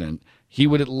president, he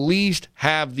would at least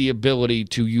have the ability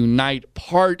to unite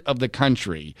part of the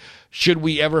country should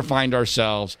we ever find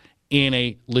ourselves in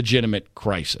a legitimate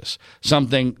crisis,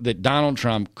 something that Donald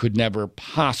Trump could never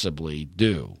possibly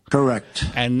do. Correct.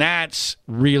 And that's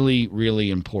really,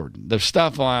 really important. The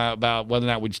stuff about whether or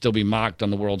not we'd still be mocked on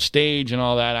the world stage and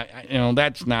all that,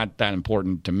 that's not that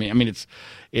important to me. I mean, it's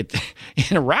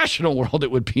in a rational world, it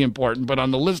would be important, but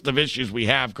on the list of issues we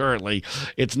have currently,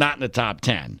 it's not in the top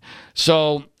 10.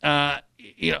 So,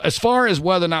 as far as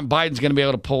whether or not Biden's going to be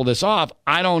able to pull this off,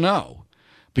 I don't know.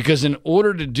 Because in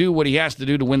order to do what he has to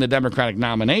do to win the Democratic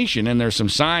nomination, and there's some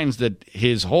signs that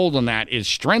his hold on that is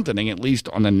strengthening, at least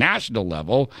on the national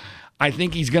level, I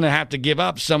think he's going to have to give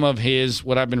up some of his,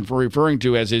 what I've been referring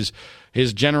to as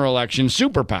his general election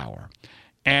superpower.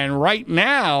 And right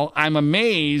now, I'm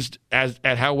amazed at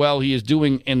how well he is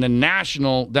doing in the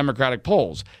national Democratic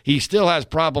polls. He still has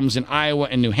problems in Iowa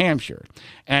and New Hampshire.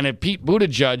 And if Pete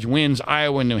Buttigieg wins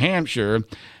Iowa and New Hampshire,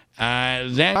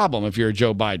 then problem if you're a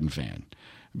Joe Biden fan.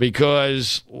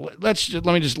 Because let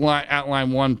me just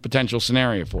outline one potential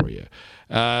scenario for you.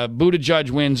 Buttigieg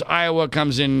wins Iowa,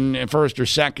 comes in first or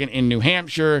second in New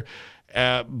Hampshire.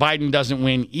 Biden doesn't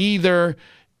win either.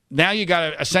 Now you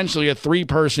got essentially a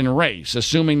three-person race,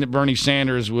 assuming that Bernie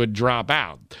Sanders would drop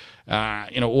out.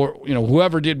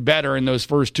 Whoever did better in those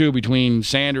first two between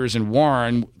Sanders and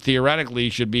Warren theoretically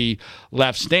should be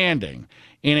left standing.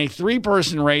 In a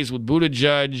three-person race with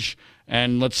Buttigieg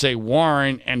and let's say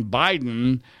Warren and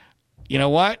Biden, you know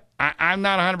what? I'm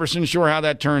not 100% sure how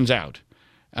that turns out.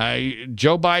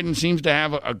 Joe Biden seems to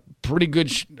have a pretty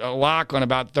good lock on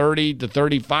about 30 to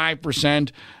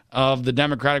 35% of the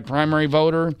Democratic primary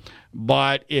voter.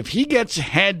 But if he gets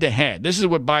head-to-head, this is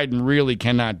what Biden really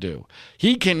cannot do.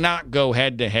 He cannot go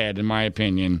head-to-head, in my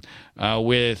opinion,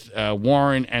 with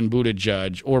Warren and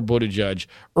Buttigieg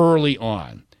early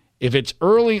on. If it's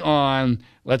early on,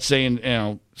 let's say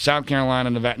in South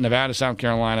Carolina, Nevada, South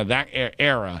Carolina, that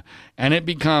era, and it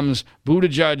becomes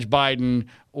Buttigieg, Biden,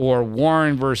 or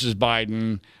Warren versus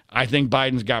Biden, I think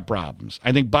Biden's got problems.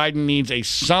 I think Biden needs a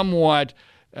somewhat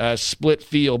split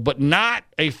field, but not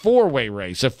a four-way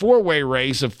race. A four-way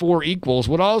race of four equals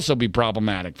would also be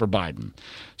problematic for Biden.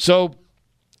 So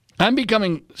I'm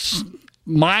becoming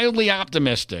mildly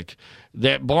optimistic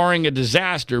that barring a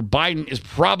disaster, Biden is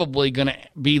probably going to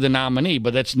be the nominee,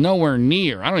 but that's nowhere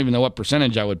near. I don't even know what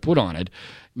percentage I would put on it.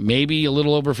 Maybe a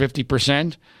little over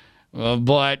 50%.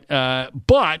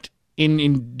 But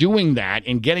in doing that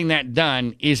and getting that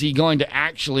done, is he going to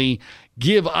actually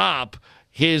give up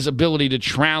his ability to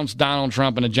trounce Donald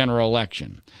Trump in a general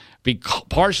election?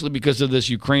 Partially because of this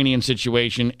Ukrainian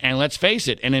situation. And let's face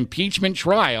it, an impeachment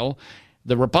trial,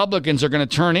 the Republicans are going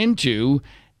to turn into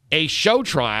a show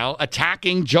trial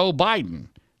attacking Joe Biden.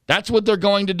 That's what they're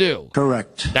going to do.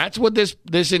 Correct. That's what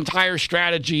this entire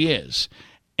strategy is.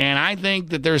 And I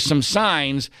think that there's some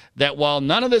signs that while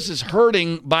none of this is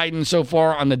hurting Biden so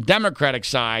far on the Democratic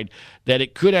side, that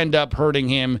it could end up hurting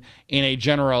him in a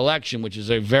general election, which is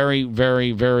a very,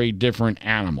 very, very different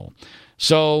animal.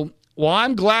 So while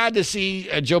I'm glad to see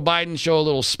Joe Biden show a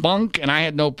little spunk, and I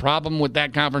had no problem with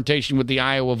that confrontation with the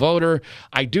Iowa voter,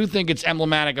 I do think it's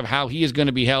emblematic of how he is going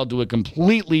to be held to a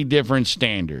completely different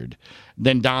standard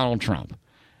than Donald Trump.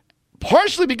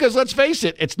 Partially because, let's face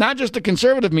it, it's not just the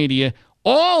conservative media.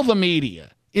 All the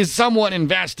media is somewhat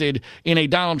invested in a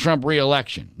Donald Trump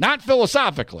reelection. Not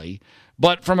philosophically,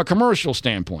 but from a commercial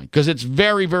standpoint, because it's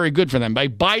very, very good for them. A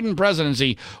Biden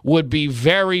presidency would be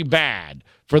very bad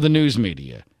for the news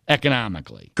media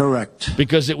economically. Correct.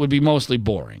 Because it would be mostly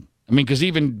boring. I mean, because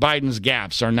even Biden's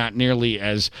gaffes are not nearly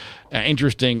as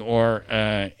interesting or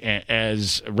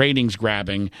as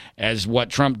ratings-grabbing as what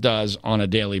Trump does on a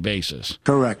daily basis.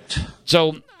 Correct.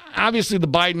 So obviously the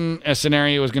Biden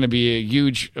scenario is going to be a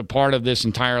huge part of this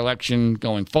entire election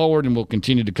going forward, and we'll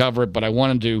continue to cover it. But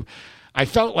I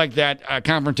felt like that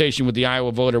confrontation with the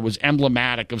Iowa voter was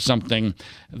emblematic of something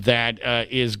that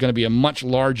is going to be a much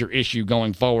larger issue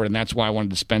going forward, and that's why I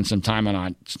wanted to spend some time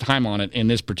on it in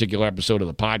this particular episode of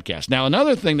the podcast. Now,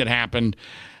 another thing that happened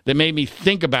that made me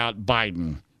think about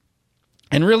Biden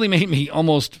and really made me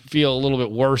almost feel a little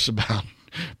bit worse about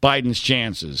Biden's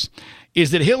chances,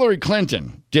 is that Hillary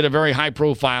Clinton did a very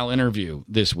high-profile interview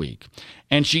this week,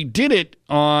 and she did it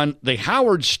on the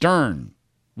Howard Stern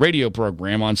radio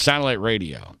program on satellite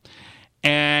radio.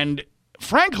 And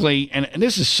frankly, and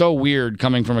this is so weird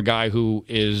coming from a guy who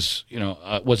is,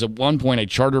 was at one point a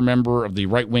charter member of the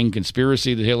right-wing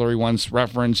conspiracy that Hillary once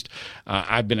referenced.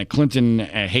 I've been a Clinton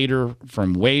hater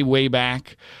from way, way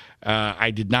back.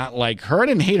 I did not like her. I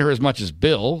didn't hate her as much as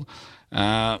Bill,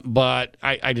 but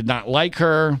I did not like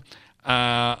her.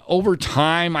 Over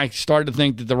time, I started to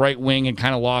think that the right wing had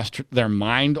kind of lost their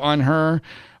mind on her,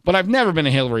 but I've never been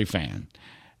a Hillary fan.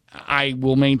 I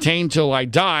will maintain till I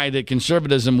die that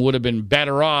conservatism would have been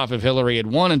better off if Hillary had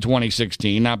won in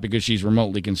 2016, not because she's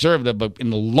remotely conservative, but in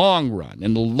the long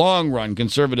run,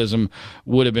 conservatism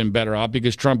would have been better off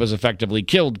because Trump has effectively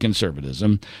killed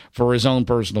conservatism for his own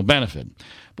personal benefit.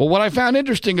 But what I found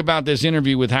interesting about this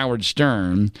interview with Howard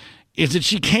Stern is that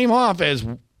she came off as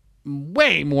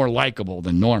way more likable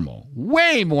than normal.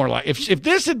 Way more like if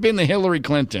this had been the Hillary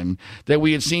Clinton that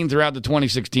we had seen throughout the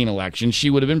 2016 election,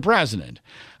 she would have been president.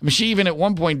 I mean, she even at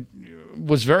one point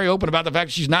was very open about the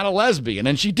fact she's not a lesbian,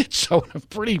 and she did so in a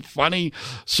pretty funny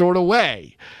sort of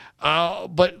way.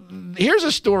 But here's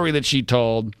a story that she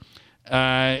told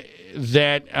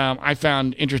that I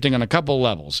found interesting on a couple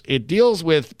levels. It deals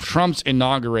with Trump's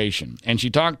inauguration, and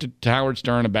she talked to Howard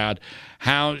Stern about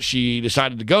how she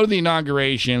decided to go to the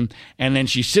inauguration, and then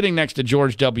she's sitting next to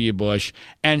George W. Bush,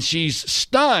 and she's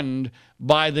stunned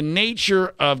by the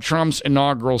nature of Trump's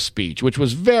inaugural speech, which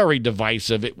was very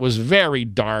divisive. It was very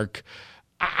dark.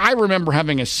 I remember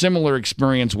having a similar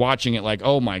experience watching it like,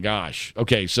 oh my gosh.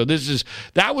 Okay, so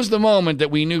that was the moment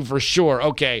that we knew for sure,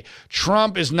 okay,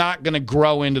 Trump is not going to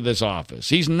grow into this office.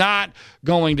 He's not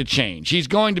going to change. He's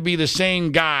going to be the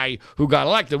same guy who got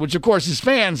elected, which of course his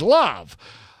fans love.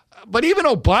 But even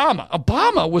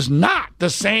Obama was not the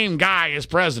same guy as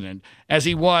president as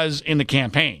he was in the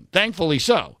campaign. Thankfully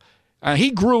so.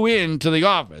 He grew into the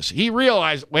office. He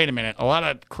realized, wait a minute, a lot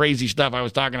of crazy stuff I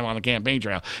was talking about on the campaign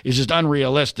trail is just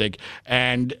unrealistic,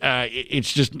 and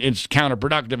it's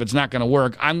counterproductive. It's not going to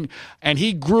work. And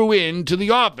he grew into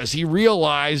the office. He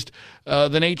realized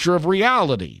the nature of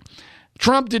reality.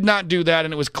 Trump did not do that,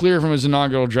 and it was clear from his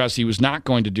inaugural address he was not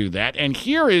going to do that. And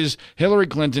here is Hillary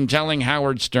Clinton telling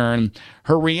Howard Stern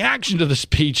her reaction to the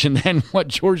speech and then what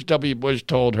George W. Bush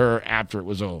told her after it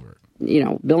was over.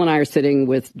 Bill and I are sitting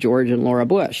with George and Laura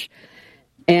Bush.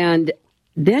 And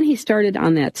then he started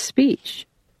on that speech,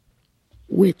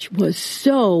 which was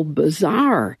so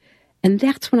bizarre. And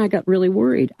that's when I got really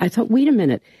worried. I thought, wait a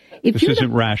minute. This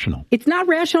isn't rational. It's not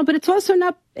rational, but it's also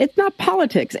not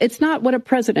politics. It's not what a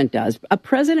president does. A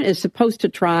president is supposed to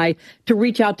try to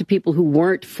reach out to people who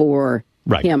weren't for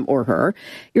him or her.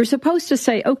 You're supposed to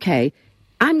say, okay,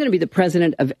 I'm going to be the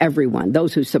president of everyone,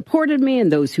 those who supported me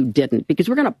and those who didn't, because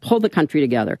we're going to pull the country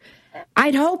together.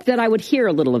 I'd hope that I would hear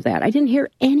a little of that. I didn't hear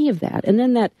any of that. And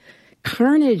then that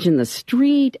carnage in the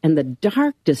street and the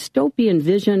dark dystopian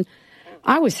vision,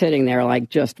 I was sitting there like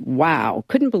just, wow,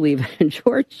 couldn't believe it. And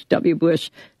George W.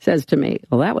 Bush says to me,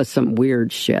 well, that was some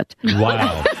weird shit.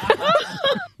 Wow.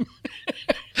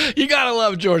 You got to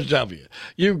love George W.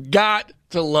 You got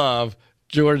to love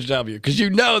George W., because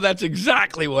that's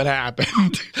exactly what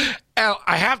happened. Now,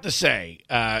 I have to say,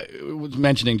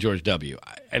 mentioning George W.,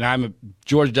 and I'm a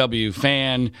George W.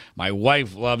 fan. My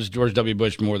wife loves George W.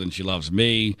 Bush more than she loves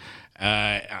me.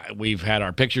 We've had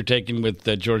our picture taken with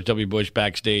George W. Bush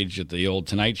backstage at the old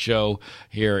Tonight Show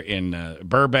here in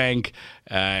Burbank,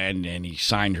 and he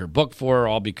signed her book for her,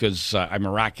 all because I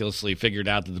miraculously figured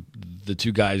out that the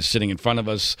two guys sitting in front of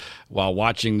us while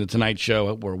watching the Tonight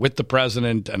Show were with the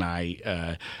president, and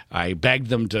I begged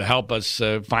them to help us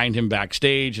find him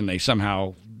backstage, and they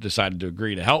somehow decided to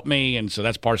agree to help me, and so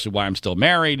that's partially why I'm still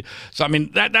married. So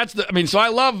so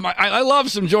I love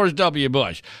some George W.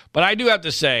 Bush, but I do have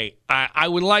to say I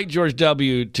would like George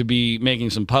W. to be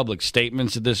making some public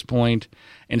statements at this point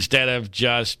instead of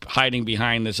just hiding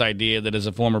behind this idea that as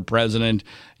a former president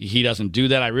he doesn't do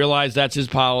that. I realize that's his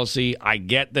policy. I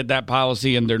get that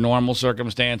policy under normal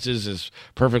circumstances is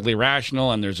perfectly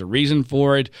rational and there's a reason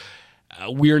for it.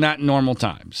 We're not in normal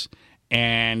times,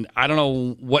 and I don't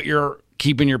know what you're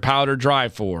keeping your powder dry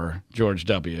for, George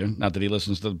W. Not that he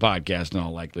listens to the podcast in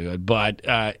all likelihood, but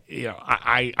I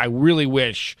really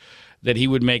wish that he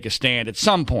would make a stand at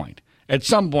some point, and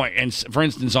for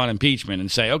instance on impeachment, and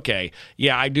say, okay,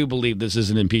 yeah, I do believe this is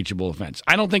an impeachable offense.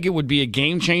 I don't think it would be a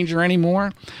game changer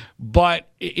anymore, but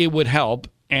it would help,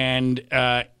 and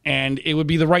it would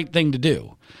be the right thing to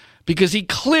do, because he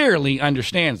clearly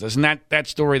understands this, and that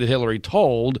story that Hillary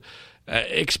told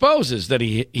exposes that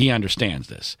he understands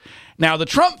this. Now, the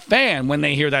Trump fan, when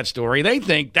they hear that story, they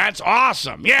think that's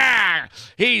awesome. Yeah,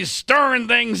 he's stirring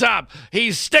things up.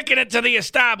 He's sticking it to the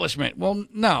establishment. Well,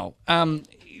 no.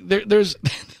 There's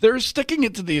sticking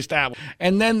it to the establishment,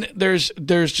 and then there's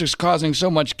just causing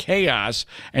so much chaos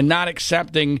and not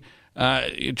accepting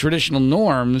traditional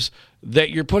norms that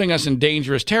you're putting us in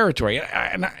dangerous territory.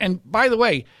 And by the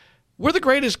way, we're the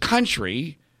greatest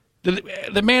country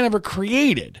that man ever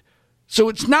created. So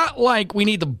it's not like we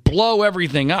need to blow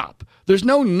everything up. There's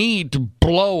no need to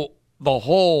blow the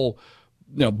whole,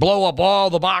 blow up all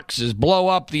the boxes, blow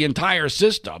up the entire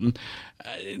system.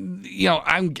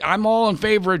 I'm all in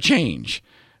favor of change,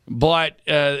 but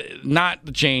not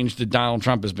the change that Donald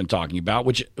Trump has been talking about,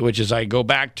 which as I go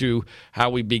back to how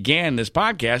we began this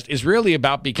podcast, is really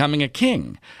about becoming a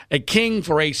king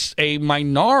for a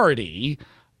minority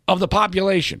of the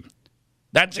population.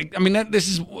 This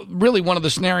is really one of the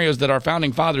scenarios that our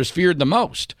founding fathers feared the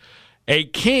most. A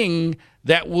king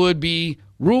that would be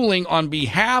ruling on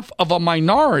behalf of a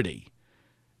minority.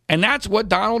 And that's what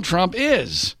Donald Trump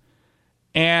is.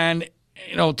 And,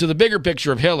 to the bigger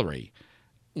picture of Hillary,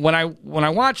 when I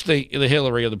watched the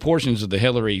Hillary, or the portions of the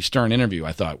Hillary Stern interview,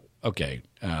 I thought, okay,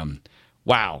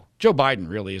 wow, Joe Biden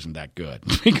really isn't that good.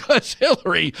 Because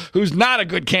Hillary, who's not a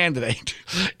good candidate,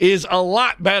 is a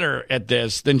lot better at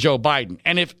this than Joe Biden.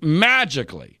 And if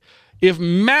magically,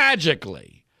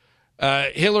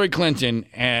 Hillary Clinton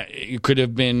could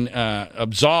have been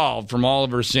absolved from all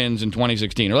of her sins in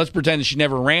 2016, or let's pretend she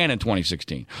never ran in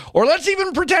 2016, or let's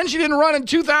even pretend she didn't run in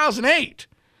 2008,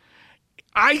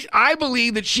 I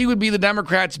believe that she would be the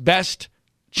Democrats' best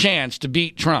chance to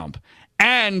beat Trump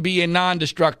and be a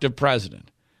non-destructive president.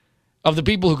 Of the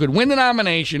people who could win the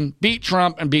nomination, beat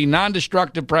Trump, and be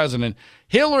non-destructive president,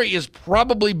 Hillary is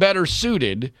probably better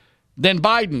suited than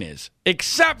Biden is,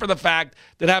 except for the fact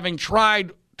that having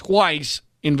tried twice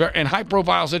in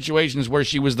high-profile situations where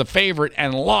she was the favorite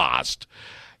and lost,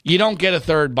 you don't get a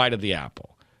third bite of the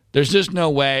apple. There's just no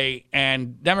way,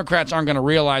 and Democrats aren't going to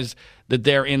realize that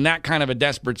they're in that kind of a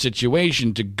desperate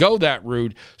situation to go that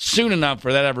route soon enough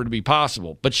for that ever to be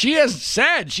possible. But she has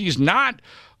said she's not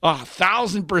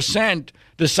 1,000%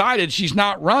 decided she's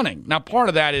not running. Now, part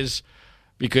of that is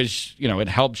because, it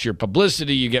helps your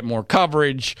publicity, you get more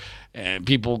coverage, and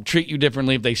people treat you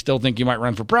differently if they still think you might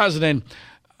run for president.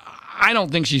 I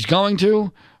don't think she's going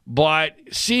to, but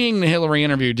seeing the Hillary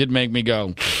interview did make me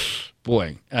go,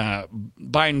 boy,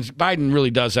 Biden really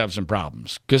does have some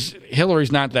problems, because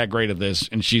Hillary's not that great at this,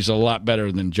 and she's a lot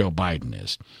better than Joe Biden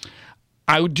is.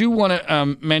 I do want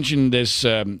to mention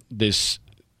this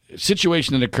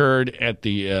situation that occurred at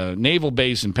the naval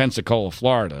base in Pensacola,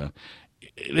 Florida.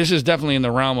 This is definitely in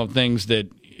the realm of things that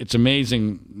it's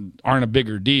amazing aren't a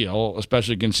bigger deal,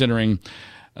 especially considering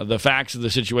the facts of the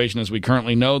situation as we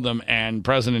currently know them and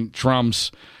President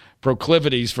Trump's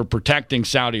proclivities for protecting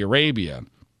Saudi Arabia.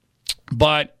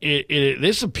 But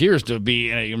this appears to be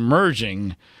an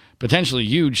emerging, potentially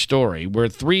huge story where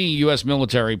 3 U.S.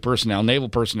 military personnel, naval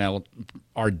personnel,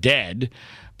 are dead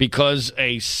because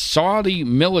a Saudi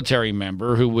military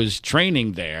member who was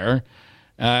training there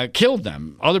killed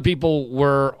them. Other people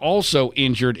were also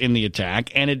injured in the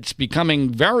attack, and it's becoming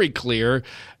very clear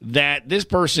that this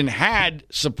person had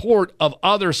support of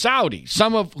other Saudis,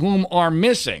 some of whom are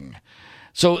missing.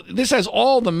 So this has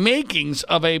all the makings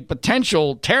of a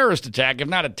potential terrorist attack, if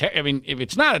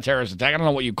it's not a terrorist attack, I don't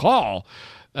know what you call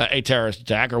a terrorist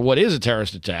attack or what is a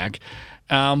terrorist attack.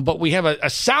 But we have a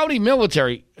Saudi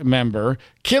military member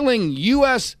killing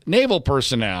U.S. naval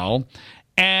personnel,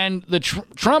 and the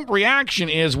Trump reaction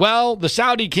is, well, the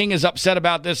Saudi king is upset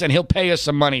about this, and he'll pay us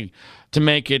some money to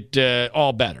make it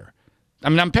all better.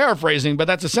 I'm paraphrasing, but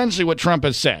that's essentially what Trump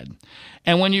has said.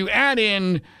 And when you add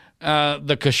in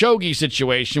the Khashoggi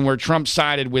situation, where Trump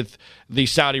sided with the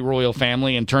Saudi royal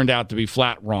family and turned out to be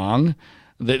flat wrong,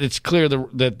 that it's clear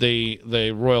that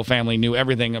the royal family knew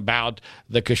everything about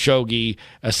the Khashoggi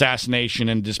assassination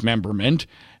and dismemberment,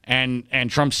 and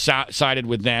Trump sided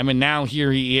with them, and now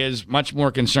here he is much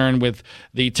more concerned with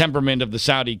the temperament of the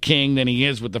Saudi king than he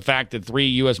is with the fact that 3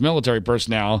 U.S. military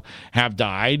personnel have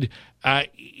died.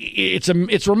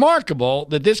 It's remarkable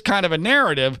that this kind of a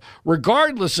narrative,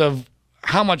 regardless of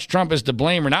how much Trump is to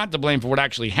blame or not to blame for what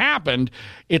actually happened,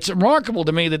 it's remarkable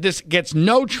to me that this gets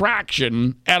no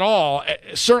traction at all,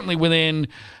 certainly within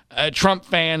Trump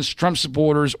fans, Trump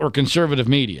supporters, or conservative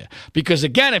media. Because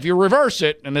again, if you reverse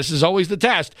it, and this is always the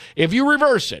test, if you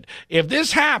reverse it, if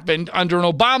this happened under an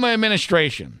Obama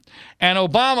administration, and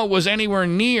Obama was anywhere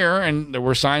near, and there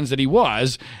were signs that he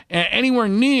was, anywhere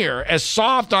near as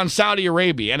soft on Saudi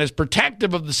Arabia and as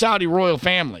protective of the Saudi royal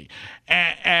family,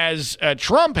 as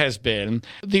Trump has been,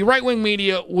 the right-wing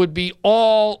media would be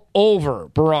all over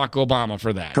Barack Obama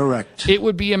for that. Correct. It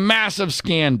would be a massive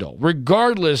scandal,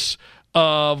 regardless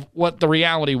of what the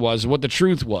reality was, what the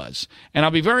truth was. And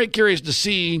I'll be very curious to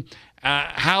see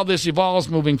how this evolves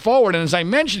moving forward. And as I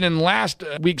mentioned in last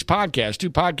week's podcast,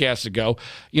 2 podcasts ago,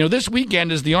 this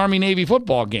weekend is the Army-Navy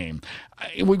football game.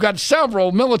 We've got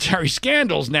several military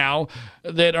scandals now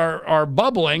that are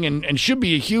bubbling and should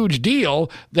be a huge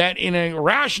deal that in a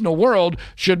rational world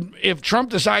if Trump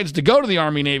decides to go to the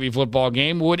Army-Navy football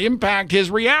game, would impact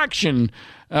his reaction,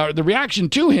 the reaction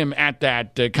to him at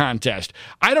that contest.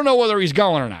 I don't know whether he's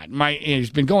going or not.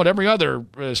 He's been going to every other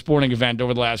sporting event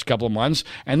over the last couple of months,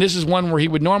 and this is one where he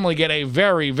would normally get a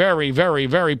very, very, very,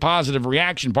 very positive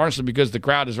reaction, partially because the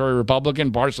crowd is very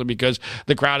Republican, partially because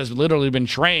the crowd has literally been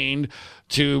trained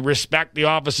to respect the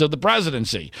office of the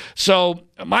presidency. So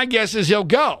my guess is he'll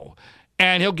go,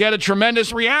 and he'll get a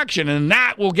tremendous reaction, and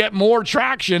that will get more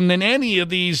traction than any of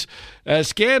these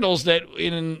scandals that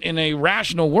in a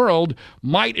rational world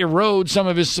might erode some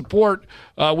of his support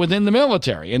within the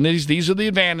military. And these are the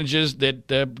advantages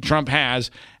that Trump has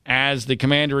as the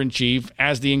commander-in-chief,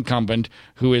 as the incumbent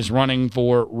who is running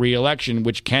for re-election,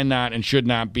 which cannot and should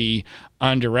not be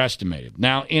underestimated.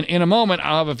 Now, in a moment,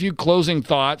 I'll have a few closing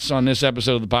thoughts on this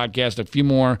episode of the podcast, a few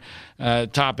more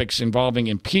topics involving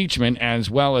impeachment,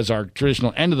 as well as our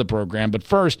traditional end of the program. But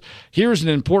first, here's an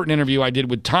important interview I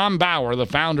did with Tom Bauer, the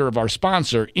founder of our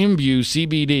sponsor, Imbue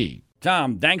CBD.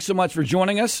 Tom, thanks so much for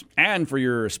joining us and for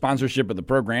your sponsorship of the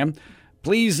program.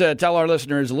 Please tell our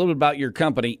listeners a little bit about your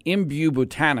company, Imbue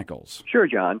Botanicals. Sure,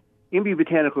 John. Imbue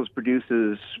Botanicals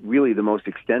produces really the most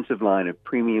extensive line of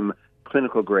premium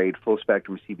clinical-grade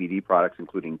full-spectrum CBD products,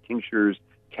 including tinctures,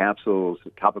 capsules,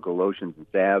 topical lotions, and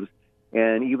salves,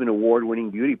 and even award-winning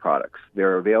beauty products.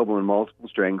 They're available in multiple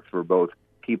strengths for both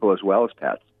people as well as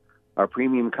pets. Our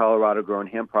premium Colorado-grown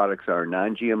hemp products are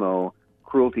non-GMO,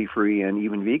 cruelty-free, and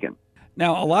even vegan.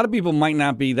 Now, a lot of people might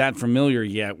not be that familiar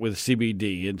yet with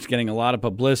CBD. It's getting a lot of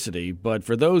publicity, but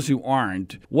for those who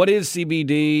aren't, what is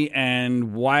CBD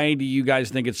and why do you guys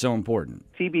think it's so important?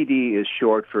 CBD is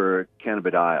short for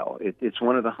cannabidiol. It's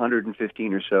one of the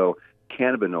 115 or so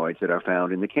cannabinoids that are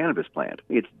found in the cannabis plant.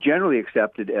 It's generally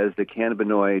accepted as the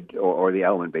cannabinoid or the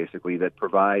element, basically, that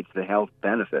provides the health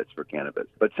benefits for cannabis.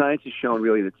 But science has shown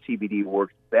really that CBD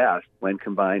works best when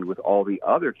combined with all the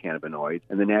other cannabinoids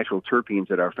and the natural terpenes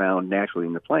that are found naturally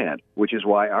in the plant, which is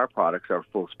why our products are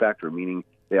full spectrum, meaning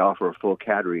they offer a full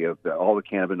category of all the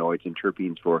cannabinoids and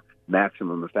terpenes for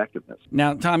maximum effectiveness.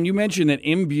 Now, Tom, you mentioned that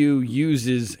Imbue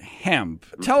uses hemp.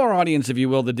 Tell our audience, if you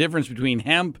will, the difference between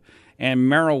hemp and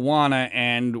marijuana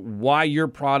and why your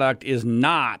product is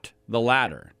not the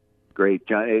latter. Great,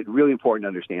 John. It's really important to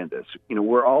understand this.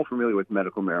 We're all familiar with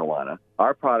medical marijuana.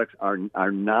 Our products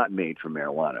are not made from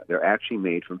marijuana. They're actually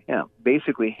made from hemp.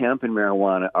 Basically, hemp and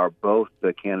marijuana are both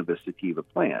the cannabis sativa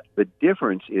plant. The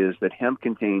difference is that hemp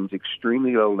contains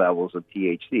extremely low levels of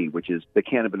THC, which is the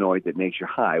cannabinoid that makes you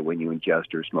high when you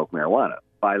ingest or smoke marijuana.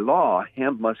 By law,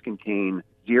 hemp must contain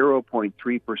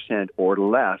 0.3% or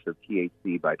less of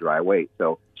THC by dry weight.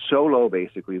 So low,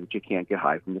 basically, that you can't get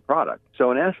high from the product. So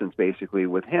in essence, basically,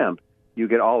 with hemp, you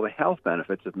get all the health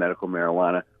benefits of medical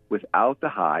marijuana without the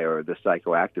high or the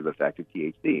psychoactive effect of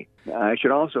THC. I should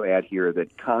also add here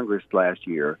that Congress last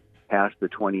year passed the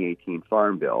 2018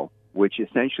 Farm Bill, which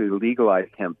essentially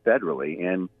legalized hemp federally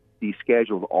and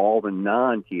descheduled all the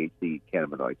non-THC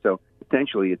cannabinoids. So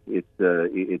essentially,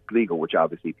 it's legal, which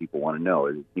obviously people want to know.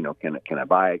 Can I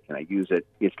buy it? Can I use it?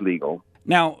 It's legal.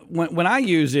 Now, when I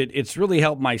use it, it's really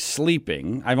helped my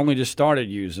sleeping. I've only just started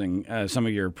using some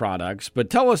of your products, but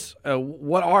tell us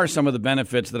what are some of the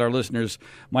benefits that our listeners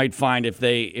might find if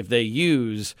they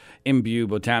use Imbue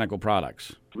Botanical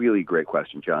products? Really great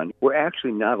question, John. We're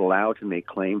actually not allowed to make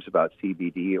claims about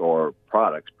CBD or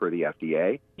products per the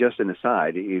FDA. Just an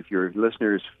aside, if your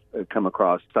listeners come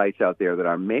across sites out there that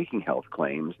are making health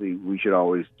claims, we should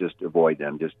always just avoid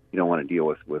them. You don't want to deal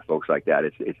with folks like that.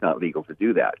 It's not legal to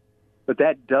do that. But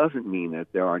that doesn't mean that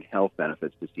there aren't health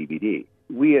benefits to CBD.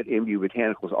 We at Imbue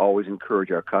Botanicals always encourage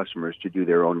our customers to do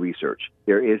their own research.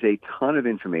 There is a ton of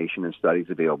information and studies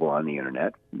available on the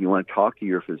Internet. You want to talk to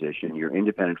your physician, your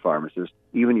independent pharmacist,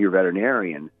 even your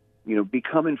veterinarian.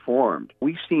 Become informed.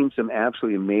 We've seen some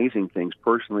absolutely amazing things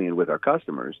personally and with our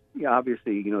customers.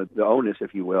 Obviously, the onus,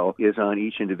 if you will, is on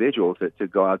each individual to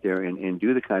go out there and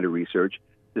do the kind of research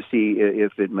to see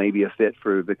if it may be a fit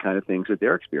for the kind of things that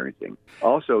they're experiencing.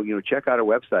 Also, check out our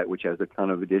website, which has a ton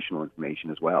of additional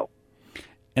information as well.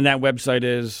 And that website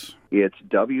is? It's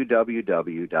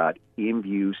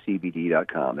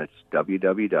www.imbuecbd.com. That's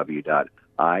www.imbuecbd.com.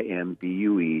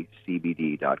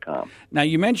 imbuecbd.com. Now,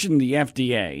 you mentioned the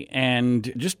FDA,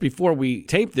 and just before we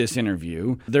taped this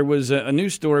interview, there was a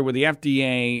news story where the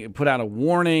FDA put out a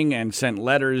warning and sent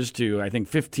letters to, I think,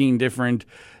 15 different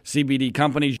CBD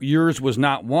companies. Yours was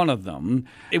not one of them.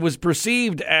 It was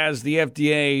perceived as the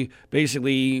FDA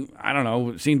basically, I don't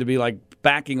know, seemed to be like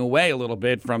backing away a little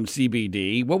bit from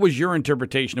CBD. What was your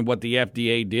interpretation of what the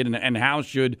FDA did, and how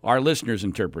should our listeners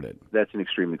interpret it? That's an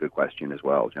extremely good question as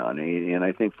well, John. And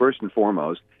I think first and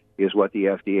foremost is what the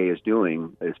FDA is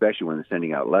doing, especially when they're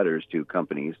sending out letters to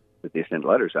companies that they send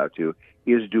letters out to,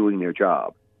 is doing their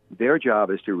job. Their job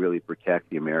is to really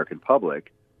protect the American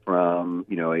public from,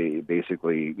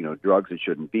 basically, drugs that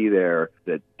shouldn't be there,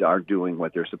 that aren't doing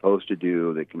what they're supposed to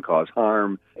do, that can cause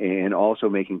harm, and also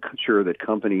making sure that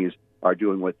companies are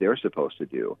doing what they're supposed to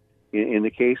do. In the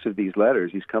case of these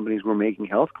letters, these companies were making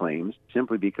health claims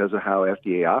simply because of how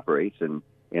FDA operates and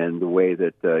the way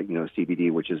that,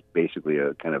 CBD, which is basically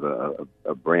a kind of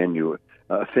a brand new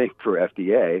thing for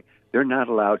FDA, they're not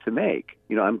allowed to make.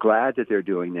 I'm glad that they're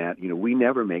doing that. We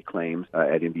never make claims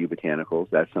at Imbue Botanicals.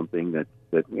 That's something that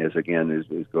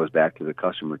goes back to the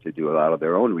customer to do a lot of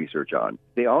their own research on.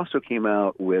 They also came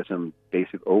out with some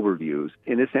basic overviews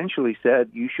and essentially said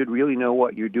you should really know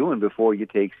what you're doing before you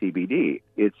take CBD.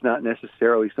 It's not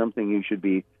necessarily something you should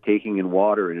be taking in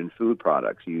water and in food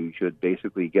products. You should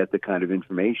basically get the kind of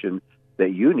information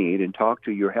that you need and talk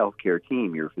to your healthcare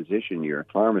team, your physician, your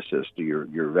pharmacist,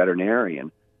 your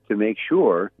veterinarian, to make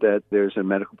sure that there's a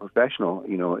medical professional,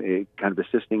 kind of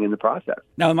assisting in the process.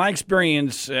 Now, in my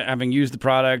experience, having used the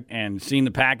product and seen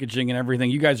the packaging and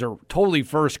everything, you guys are totally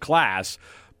first class,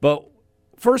 but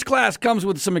first class comes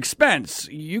with some expense.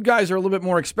 You guys are a little bit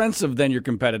more expensive than your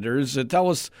competitors. Tell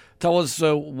us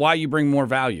why you bring more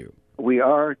value. We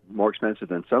are more expensive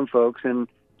than some folks, and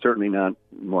certainly not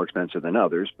more expensive than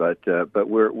others, but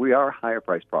we are a higher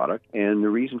priced product, and the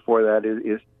reason for that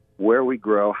is where we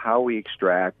grow, how we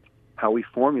extract, how we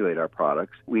formulate our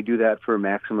products. We do that for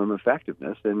maximum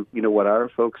effectiveness. And, what our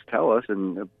folks tell us,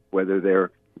 and whether they're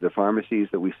the pharmacies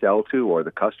that we sell to or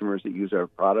the customers that use our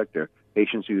product or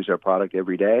patients who use our product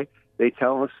every day, they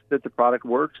tell us that the product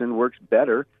works and works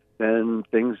better than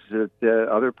things that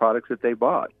other products that they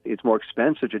bought. It's more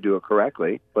expensive to do it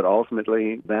correctly, but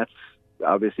ultimately that's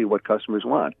obviously what customers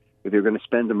want. If they're going to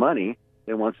spend the money,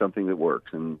 they want something that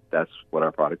works, and that's what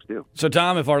our products do. So,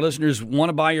 Tom, if our listeners want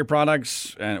to buy your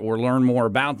products or learn more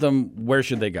about them, where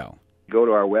should they go? Go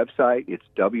to our website. It's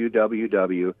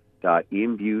www.imbuecbd.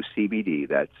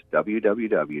 That's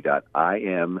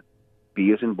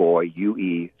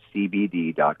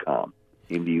www.imbuecbd.com.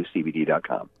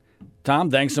 imbuecbd.com. Tom,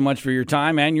 thanks so much for your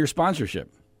time and your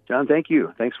sponsorship. John, thank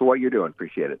you. Thanks for what you're doing.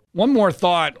 Appreciate it. One more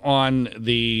thought on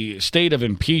the state of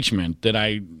impeachment that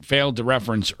I failed to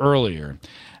reference earlier.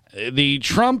 The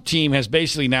Trump team has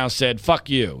basically now said, fuck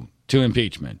you, to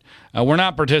impeachment. We're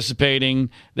not participating.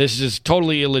 This is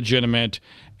totally illegitimate.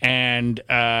 And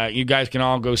you guys can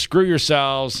all go screw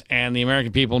yourselves, and the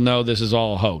American people know this is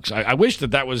all a hoax. I wish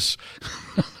that was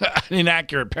an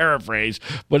inaccurate paraphrase,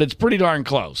 but it's pretty darn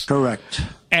close. Correct.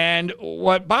 And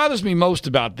what bothers me most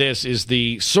about this is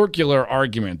the circular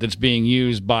argument that's being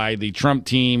used by the Trump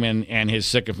team and his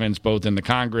sycophants, both in the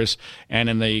Congress and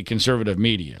in the conservative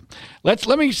media. Let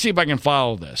me see if I can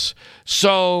follow this.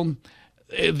 So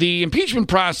the impeachment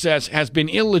process has been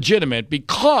illegitimate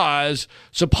because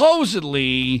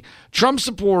supposedly Trump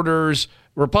supporters,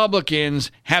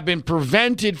 Republicans, have been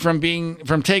prevented from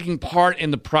taking part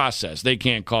in the process. They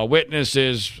can't call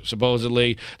witnesses,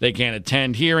 supposedly. They can't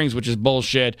attend hearings, which is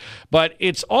bullshit. But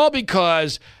it's all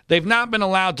because they've not been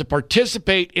allowed to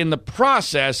participate in the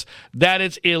process that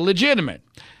it's illegitimate.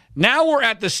 Now we're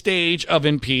at the stage of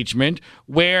impeachment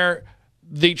where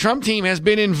the Trump team has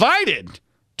been invited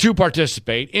to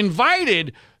participate,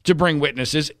 invited to bring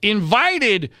witnesses,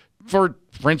 invited for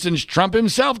instance, Trump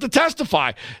himself to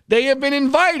testify. They have been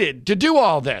invited to do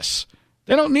all this.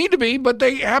 They don't need to be, but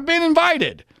they have been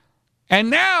invited. And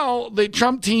now the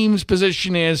Trump team's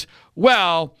position is,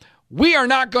 well, we are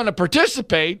not going to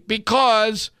participate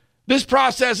because this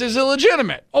process is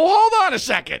illegitimate. Oh, hold on a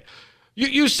second.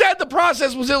 You said the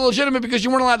process was illegitimate because you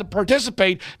weren't allowed to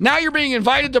participate. Now you're being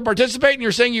invited to participate and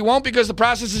you're saying you won't because the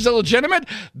process is illegitimate?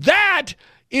 That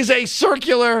is a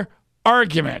circular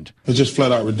argument. It's just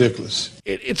flat out ridiculous.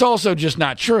 It's also just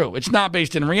not true. It's not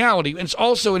based in reality. It's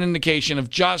also an indication of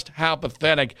just how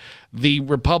pathetic the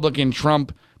Republican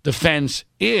Trump defense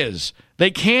is.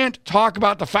 They can't talk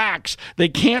about the facts. They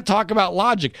can't talk about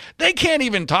logic. They can't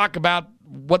even talk about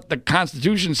what the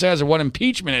Constitution says or what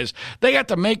impeachment is. They have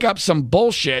to make up some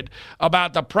bullshit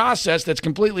about the process that's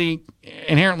completely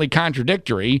inherently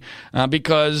contradictory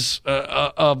because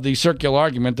of the circular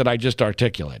argument that I just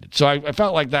articulated. So I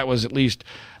felt like that was at least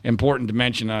important to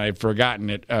mention, and I'd forgotten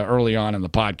it early on in the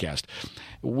podcast.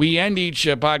 We end each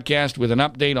podcast with an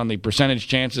update on the percentage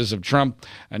chances of Trump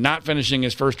not finishing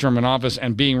his first term in office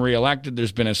and being reelected.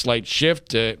 There's been a slight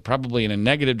shift, probably in a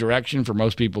negative direction for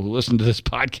most people who listen to this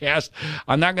podcast.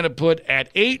 I'm not going to put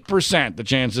at 8% the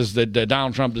chances that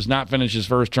Donald Trump does not finish his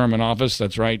first term in office.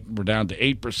 That's right, we're down to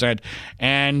 8%.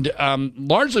 And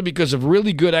largely because of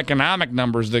really good economic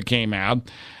numbers that came out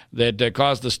that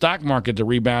caused the stock market to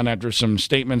rebound after some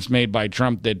statements made by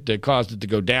Trump that caused it to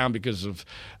go down because of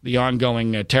the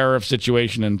ongoing tariff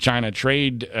situation and China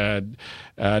trade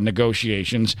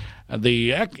negotiations.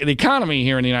 The economy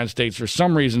here in the United States, for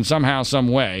some reason, somehow, some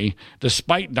way,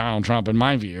 despite Donald Trump, in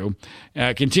my view,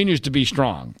 continues to be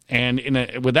strong. And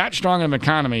with that strong of an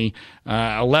economy,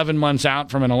 11 months out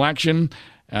from an election,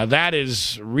 that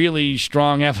is really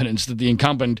strong evidence that the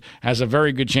incumbent has a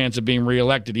very good chance of being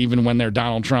reelected, even when they're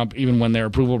Donald Trump, even when their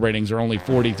approval ratings are only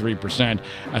 43%,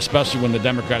 especially when the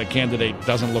Democratic candidate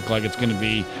doesn't look like it's going to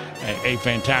be a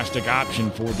fantastic option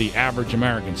for the average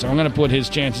American. So I'm going to put his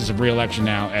chances of reelection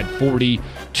now at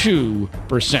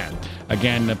 42%.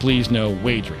 Again, please no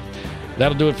wagering.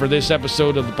 That'll do it for this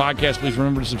episode of the podcast. Please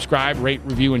remember to subscribe, rate,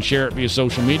 review, and share it via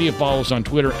social media. Follow us on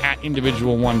Twitter at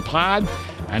individual1pod.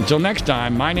 Until next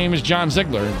time, my name is John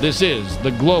Ziegler. This is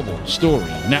the Global Story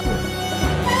Network.